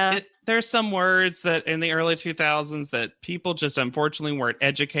know, Yeah. there's some words that in the early 2000s that people just unfortunately weren't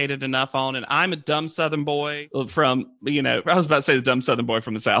educated enough on. And I'm a dumb Southern boy from, you know, I was about to say the dumb Southern boy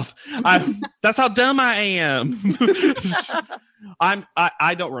from the South. That's how dumb I am.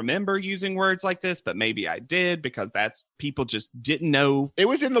 I don't remember using words like this, but maybe I did because that's people just didn't know. It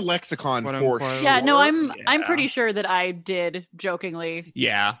was in the lexicon Quote, for unquote. sure. Yeah, no, I'm Yeah. pretty sure that I did jokingly.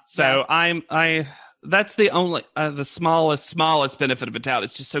 Yeah. So that's the only, the smallest benefit of a doubt.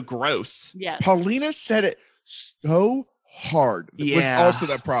 It's just so gross. Yes. Paulina said it so hard. Yeah. Was also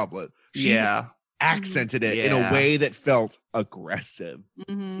that problem. She Yeah. accented it in a Yeah. way that felt aggressive.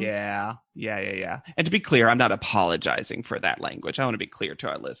 Mhm. Yeah. And to be clear, I'm not apologizing for that language. I want to be clear to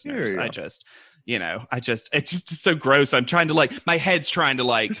our listeners. Yeah. I just, it just is so gross. I'm trying to like, my head's trying to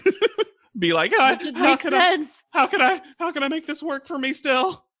like be like, It makes sense. how can I make this work for me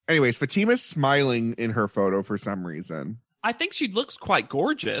still? Anyways, Fatima's smiling in her photo for some reason. I think she looks quite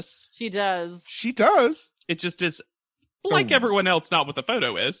gorgeous. She does. She does. It just is like Oh. everyone else, not what the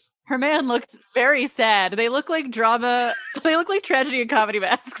photo is. Her man looked very sad. They look like drama. They look like tragedy and comedy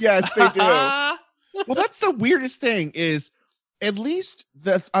masks. Yes, they do. Well, that's the weirdest thing is at least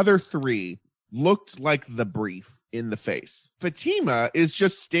the other three looked like the brief in the face. Fatima is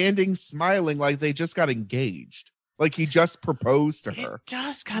just standing smiling like they just got engaged. Like he just proposed to her. It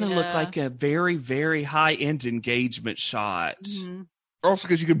does kind of look Yeah. like a very, very high-end engagement shot. Mhm. Also,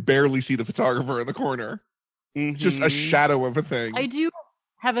 because you can barely see the photographer in the corner. Just a Mhm. shadow of a thing. I do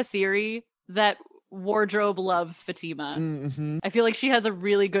have a theory that wardrobe loves Fatima. Mhm. I feel like she has a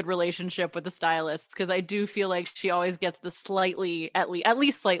really good relationship with the stylists because I do feel like she always gets the at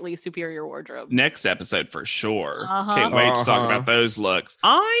least slightly superior wardrobe. Next episode for sure. Uh-huh. Can't wait to talk Uh-huh. about those looks.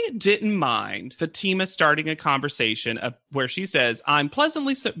 I didn't mind Fatima starting a conversation where she says, I'm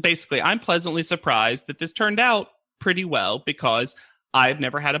pleasantly surprised that this turned out pretty well because I've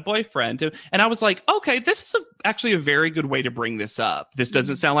never had a boyfriend. And I was like, okay, this is actually a very good way to bring this up. This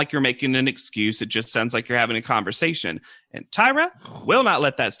doesn't sound like you're making an excuse. It just sounds like you're having a conversation. And Tyra will not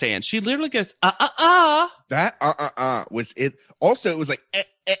let that stand. She literally goes, That was it. Also, it was like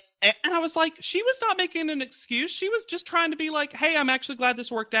And I was like, she was not making an excuse. She was just trying to be like, hey, I'm actually glad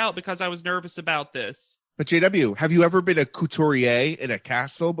this worked out because I was nervous about this. But JW, have you ever been a couturier in a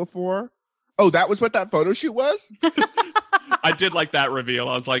castle before? Oh, that was what that photo shoot was? I did like that reveal.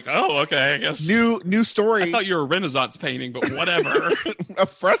 I was like, oh, okay. I guess. New story. I thought you were a Renaissance painting, but whatever. A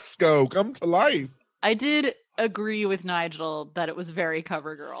fresco come to life. I did agree with Nigel that it was very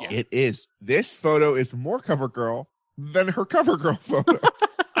cover girl. Yeah. It is. This photo is more cover girl than her cover girl photo.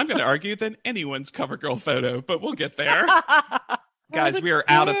 I'm going to argue than anyone's cover girl photo, but we'll get there. Guys, we are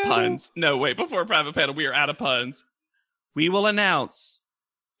out of puns. No, wait, before private panel, we are out of puns. We will announce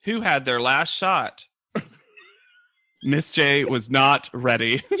who had their last shot. Miss J was not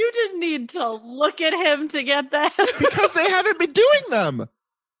ready. You didn't need to look at him to get that. Because they haven't been doing them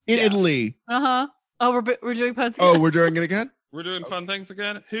in Yeah. Italy. Uh-huh. Oh, we're doing puns. Oh, we're doing it again? We're doing fun things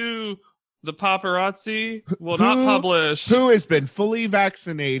again. Who the paparazzi will not publish. Who has been fully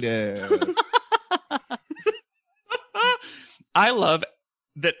vaccinated? I love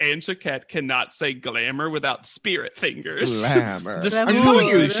that Anne Chiquette cannot say glamour without spirit fingers. Glamour. Just- I'm telling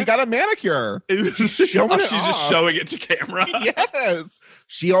you, Glamour. she got a manicure. She's showing it just off. showing it to camera. Yes.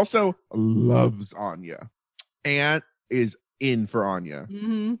 She also loves Anya and is in for Anya.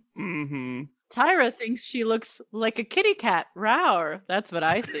 hmm Mm-hmm. Tyra thinks she looks like a kitty cat. Rawr. That's what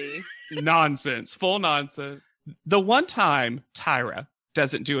I see. Nonsense. Full nonsense. The one time Tyra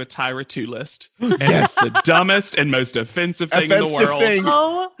doesn't do a Tyra 2 list. And Yes. it's the dumbest and most offensive thing in the Offensive world. thing.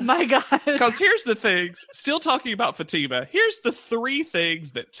 Oh my god. Because here's the things, still talking about Fatima, here's the 3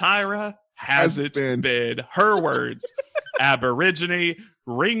 things that Tyra hasn't Has been. been. Her words. Aborigine,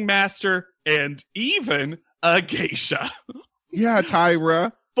 ringmaster, and even a geisha. Yeah,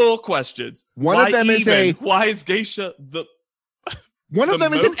 Tyra. Full questions. One Why of them is even? Why is geisha the... One of The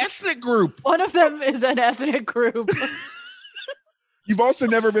them is an most- ethnic group. One of them is an ethnic group. You've also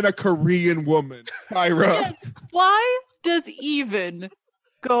never been a Korean woman, Tyra. Yes. Why does even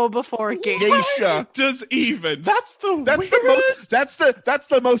go before gay? Geisha. Does even? That's the That's the weirdest. most. That's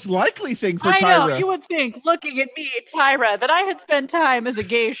the most likely thing for I know. Tyra. You would think, looking at me, Tyra, that I had spent time as a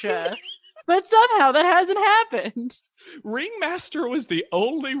geisha. But somehow that hasn't happened. Ringmaster was the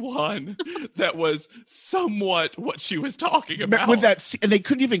only one that was somewhat what she was talking about. With that, and they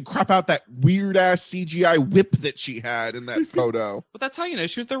couldn't even crop out that weird ass CGI whip that she had in that photo. But that's how you know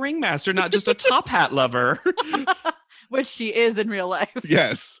she was the ringmaster, not just a top hat lover. Which she is in real life.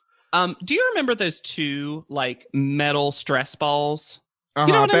 Yes. Do you remember those two like metal stress balls? Uh-huh.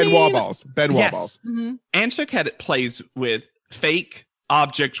 You know what I Ben Wall mean? balls. Ben Wall Yes. balls. Mm-hmm. Anshuk had plays with fake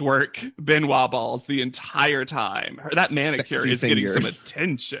object work Benoit balls the entire time. That manicure Sexy is getting some fingers.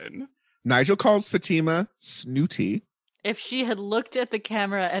 attention. Nigel calls Fatima snooty. If she had looked at the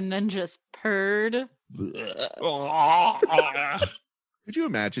camera and then just purred. Could you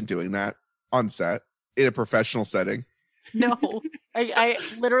imagine doing that on set in a professional setting? No, I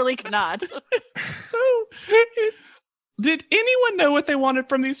literally cannot. So, did anyone know what they wanted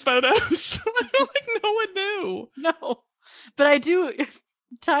from these photos? I feel like no one knew. No. But I do.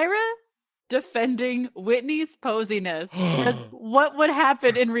 Tyra defending Whitney's posiness. Because what would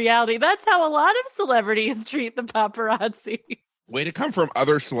happen in reality? That's how a lot of celebrities treat the paparazzi. Way to come from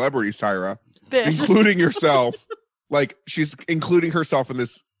other celebrities, Tyra, Bitch. including yourself. Like she's including herself in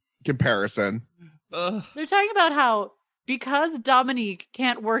this comparison. Ugh. They're talking about how because Dominique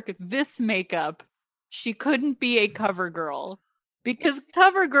can't work this makeup, she couldn't be a cover girl. Because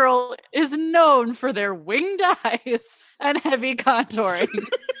CoverGirl is known for their winged eyes and heavy contouring.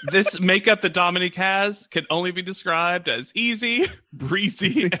 This makeup that Dominique has can only be described as easy,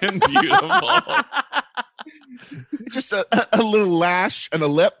 breezy, and beautiful. Just a little lash and a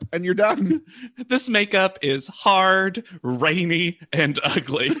lip, and you're done. This makeup is hard, rainy, and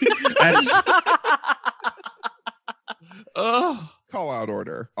ugly. Oh, Call out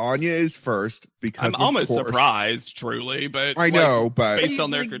order. Anya is first because I'm of almost course- surprised, truly, but I know, but based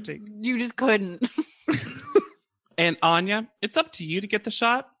on their critique. You just couldn't. And Anya, it's up to you to get the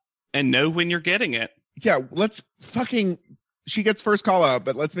shot and know when you're getting it. yeah, let's fucking. She gets first call out,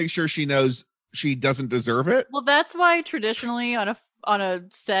 but let's make sure she knows she doesn't deserve it. Well, that's why traditionally on a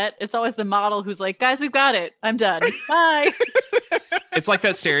set, it's always the model who's like, "Guys, we've got it. I'm done. Bye." It's like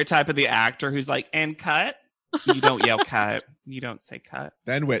that stereotype of the actor who's like, and cut. You don't yell cut. You don't say cut.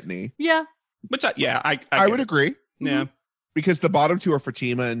 Then Whitney. Yeah. Which, I I would agree Yeah. because the bottom two are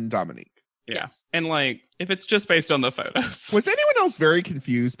Fatima and Dominique. Yeah. Yes. And like, if it's just based on the photos. Was anyone else very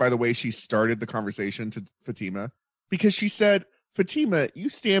confused by the way she started the conversation to Fatima? Because she said, Fatima, you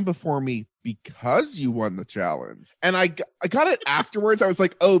stand before me because you won the challenge. And I got it afterwards. I was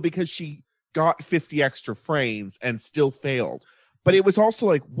like, oh, because she got 50 extra frames and still failed. But it was also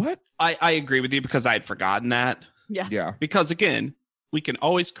like, what? I agree with you because I had forgotten that. Yeah. Yeah. Because again, we can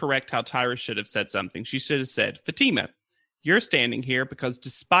always correct how Tyra should have said something. She should have said, Fatima, you're standing here because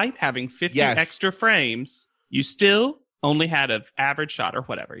despite having 50 Yes. extra frames, you still only had an average shot or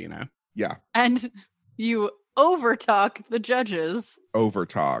whatever, you know? Yeah. And you overtalk the judges. Over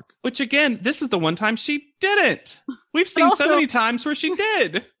talk. Which again, this is the one time she didn't. We've seen so also- many times where she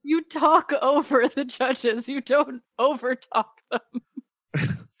did. You talk over the judges. You don't overtalk them.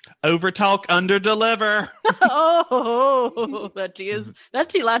 Overtalk, underdeliver. Oh, that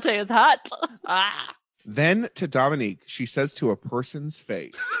tea latte is hot. Ah. Then to Dominique, she says to a person's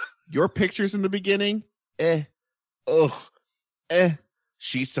face, your pictures in the beginning,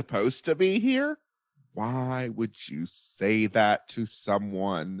 she's supposed to be here? Why would you say that to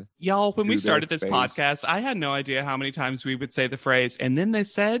someone? Y'all, when we To their started this face. podcast, I had no idea how many times we would say the phrase, and then they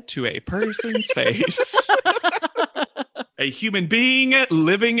said to a person's face. A human being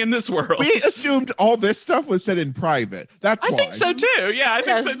living in this world. We assumed all this stuff was said in private. That's I why. think so too. Yeah, I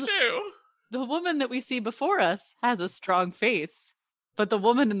think so Yes. too. The woman that we see before us has a strong face. But the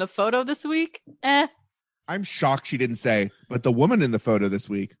woman in the photo this week, I'm shocked she didn't say, but the woman in the photo this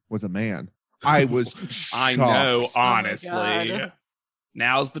week was a man. I was I shocked. know, my honestly. God.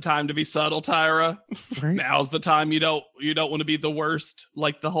 Now's the time to be subtle, Tyra. Right? Now's the time you don't want to be the worst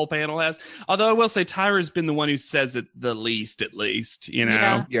like the whole panel has. Although I will say Tyra's been the one who says it the least, at least, you know.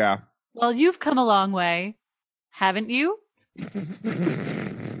 Yeah. Yeah. well, you've come a long way, haven't you?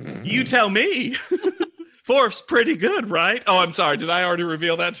 You tell me. Fourth's pretty good, right? Oh, I'm sorry. Did I already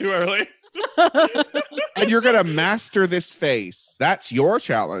reveal that too early? And you're going to master this face. That's your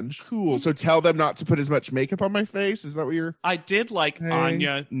challenge. Cool. So tell them not to put as much makeup on my face. Is that what you're... I did like Hey.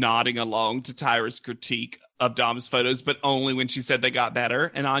 Anya nodding along to Tyra's critique of Dom's photos, but only when she said they got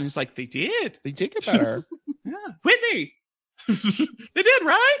better. And Anya's like, they did. They did get better. Yeah. Whitney. They did,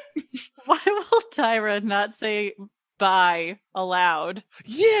 right? Why will Tyra not say bye aloud?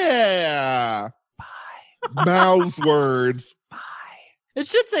 Yeah. Bye. Mouths words. Bye. It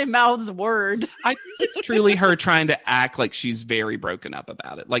should say mouth's word. I think it's truly her trying to act like she's very broken up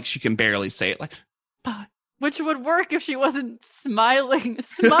about it. Like she can barely say it. Like, bye. Which would work if she wasn't smizing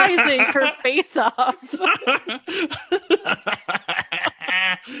her face off.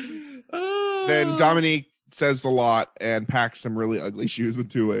 Then Dominique says a lot and packs some really ugly shoes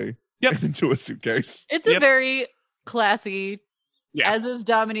into a suitcase. It's a very classy, Yeah. as is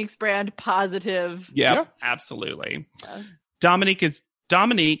Dominique's brand, positive. Yeah, absolutely. Dominique is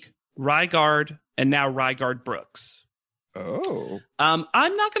Dominique, Rygaard, and now Rygaard Brooks. Oh. I'm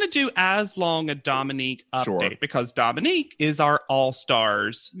not going to do as long a Dominique update because Dominique is our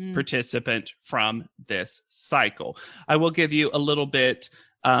All-Stars participant from this cycle. I will give you a little bit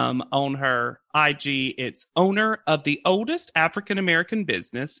on her IG. It's owner of the oldest African-American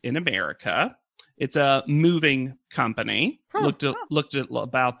business in America. It's a moving company. Looked at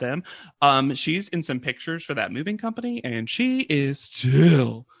about them. She's in some pictures for that moving company, and she is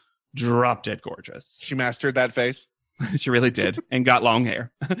still drop dead gorgeous. She mastered that face. She really did, and got long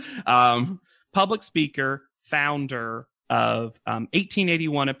hair. Public speaker, founder of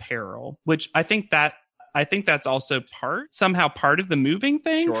 1881 Apparel, which I think that's also somehow part of the moving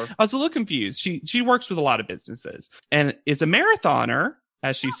thing. Sure. I was a little confused. She works with a lot of businesses and is a marathoner,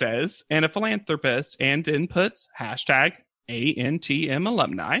 as she says, and a philanthropist, and inputs hashtag ANTM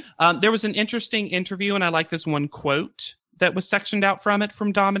alumni. There was an interesting interview, and I like this one quote that was sectioned out from it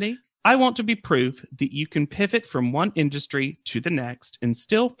from Dominique. I want to be proof that you can pivot from one industry to the next and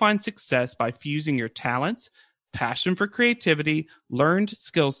still find success by fusing your talents, passion for creativity, learned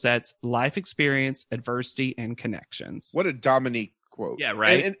skill sets, life experience, adversity, and connections. What a Dominique quote. Yeah,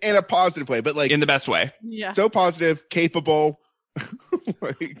 right. In a positive way, but like in the best way. Yeah. So positive, capable,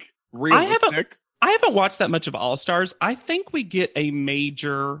 like realistic. I haven't watched that much of All Stars. I think we get a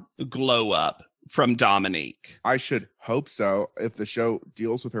major glow up from Dominique. I should hope so if the show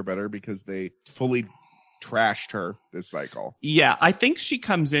deals with her better because they fully trashed her this cycle. Yeah, I think she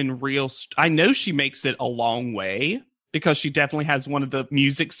comes in I know she makes it a long way because she definitely has one of the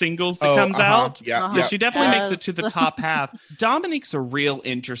music singles that comes out. Yeah, so she definitely makes it to the top half. Dominique's a real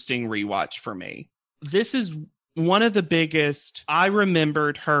interesting rewatch for me. This is one of the biggest. I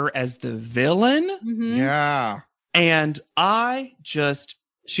remembered her as the villain. Mm-hmm. Yeah. And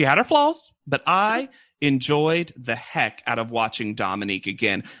she had her flaws, but I enjoyed the heck out of watching Dominique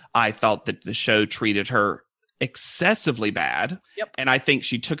again. I thought that the show treated her excessively bad. Yep. And I think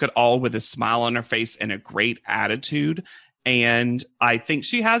she took it all with a smile on her face and a great attitude. And I think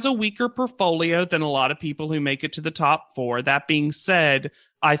she has a weaker portfolio than a lot of people who make it to the top 4. That being said,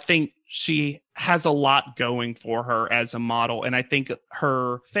 I think she has a lot going for her as a model. And I think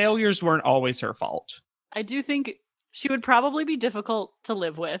her failures weren't always her fault. I do think she would probably be difficult to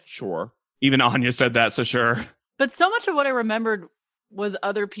live with. Sure. Even Anya said that, so sure. But so much of what I remembered was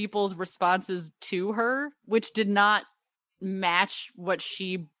other people's responses to her, which did not match what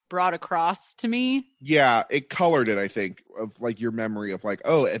she brought across to me. Yeah, it colored it, I think, of like your memory of like,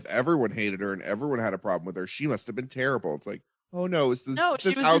 oh, if everyone hated her and everyone had a problem with her, she must have been terrible. It's like, oh no, this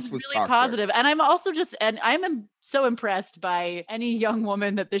house was really toxic. positive. And I'm also I'm so impressed by any young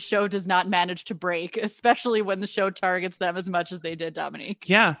woman that the show does not manage to break, especially when the show targets them as much as they did Dominique.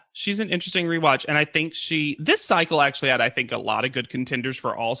 Yeah, she's an interesting rewatch. And I think this cycle actually had, I think, a lot of good contenders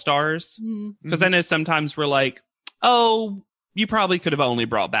for All Stars. Because I know sometimes we're like, oh, you probably could have only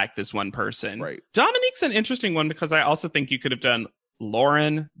brought back this one person. Right. Dominique's an interesting one because I also think you could have done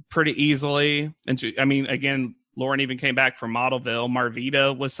Lauren pretty easily. And again, Lauren even came back from Modelville.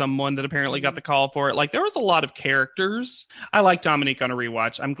 Marvita was someone that apparently got the call for it. Like, there was a lot of characters. I like Dominique on a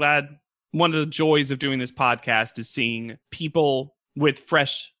rewatch. I'm glad one of the joys of doing this podcast is seeing people with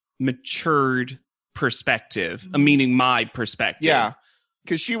fresh, matured perspective, meaning my perspective. Yeah,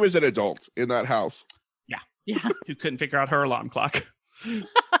 because she was an adult in that house. Yeah. Who couldn't figure out her alarm clock.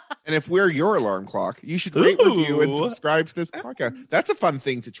 And if we're your alarm clock, you should rate, review, and subscribe to this podcast. That's a fun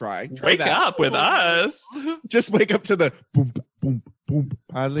thing to try. Wake up with us. Just wake up to the boom, boom, boom.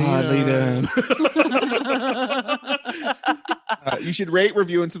 Podleadum. You should rate,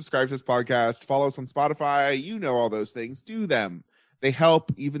 review, and subscribe to this podcast. Follow us on Spotify. You know all those things. Do them. They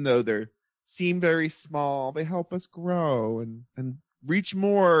help, even though they seem very small. They help us grow and reach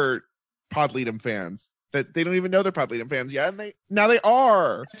more Podleadum fans that they don't even know they're Podleadum fans yet, and now they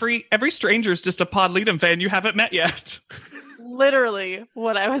are. Every stranger is just a Podleadum fan you haven't met yet. Literally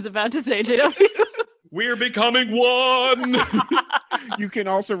what I was about to say, JW. We're becoming one. You can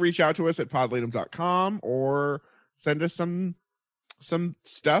also reach out to us at podleadum.com or send us some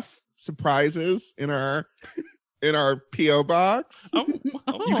stuff, surprises in our in our P.O. box. Oh.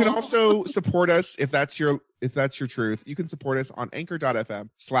 You can also support us if that's your truth. You can support us on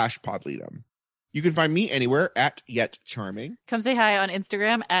anchor.fm/podleadum. You can find me anywhere at Yet Charming. Come say hi on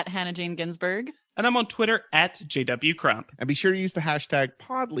Instagram at Hannah Jane Ginsburg. And I'm on Twitter at JW Crump. And be sure to use the hashtag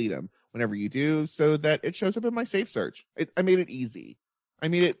PodLeadum whenever you do so that it shows up in my safe search. I made it easy. I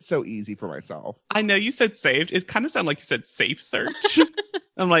made it so easy for myself. I know you said saved. It kind of sounded like you said safe search.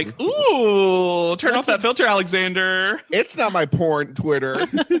 I'm like, ooh, turn off that filter, Alexander. It's not my porn Twitter.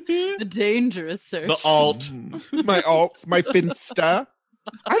 The dangerous search. The alt. My alts, my Finsta.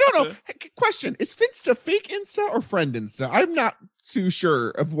 I don't know. Question: is Finsta fake Insta or friend Insta? I'm not too sure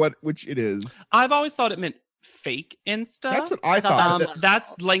of which it is. I've always thought it meant fake Insta. That's what I thought.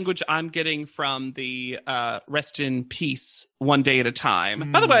 That's language I'm getting from the Rest in Peace One Day at a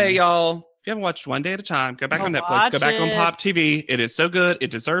Time. By the way, y'all, if you haven't watched One Day at a Time, go back on Netflix, go back on Pop TV. It is so good. It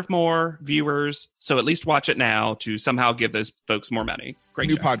deserves more viewers. So at least watch it now to somehow give those folks more money. Great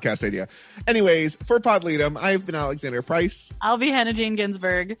New show. podcast idea. Anyways, for Podleadum, I've been Alexander Price. I'll be Hannah Jane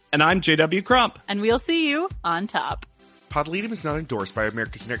Ginsburg. And I'm JW Crump. And we'll see you on top. Podleadum is not endorsed by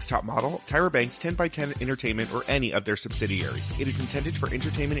America's Next Top Model, Tyra Banks, 10x10 Entertainment, or any of their subsidiaries. It is intended for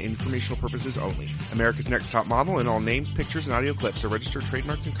entertainment and informational purposes only. America's Next Top Model and all names, pictures, and audio clips are registered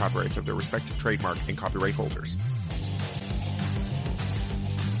trademarks and copyrights of their respective trademark and copyright holders.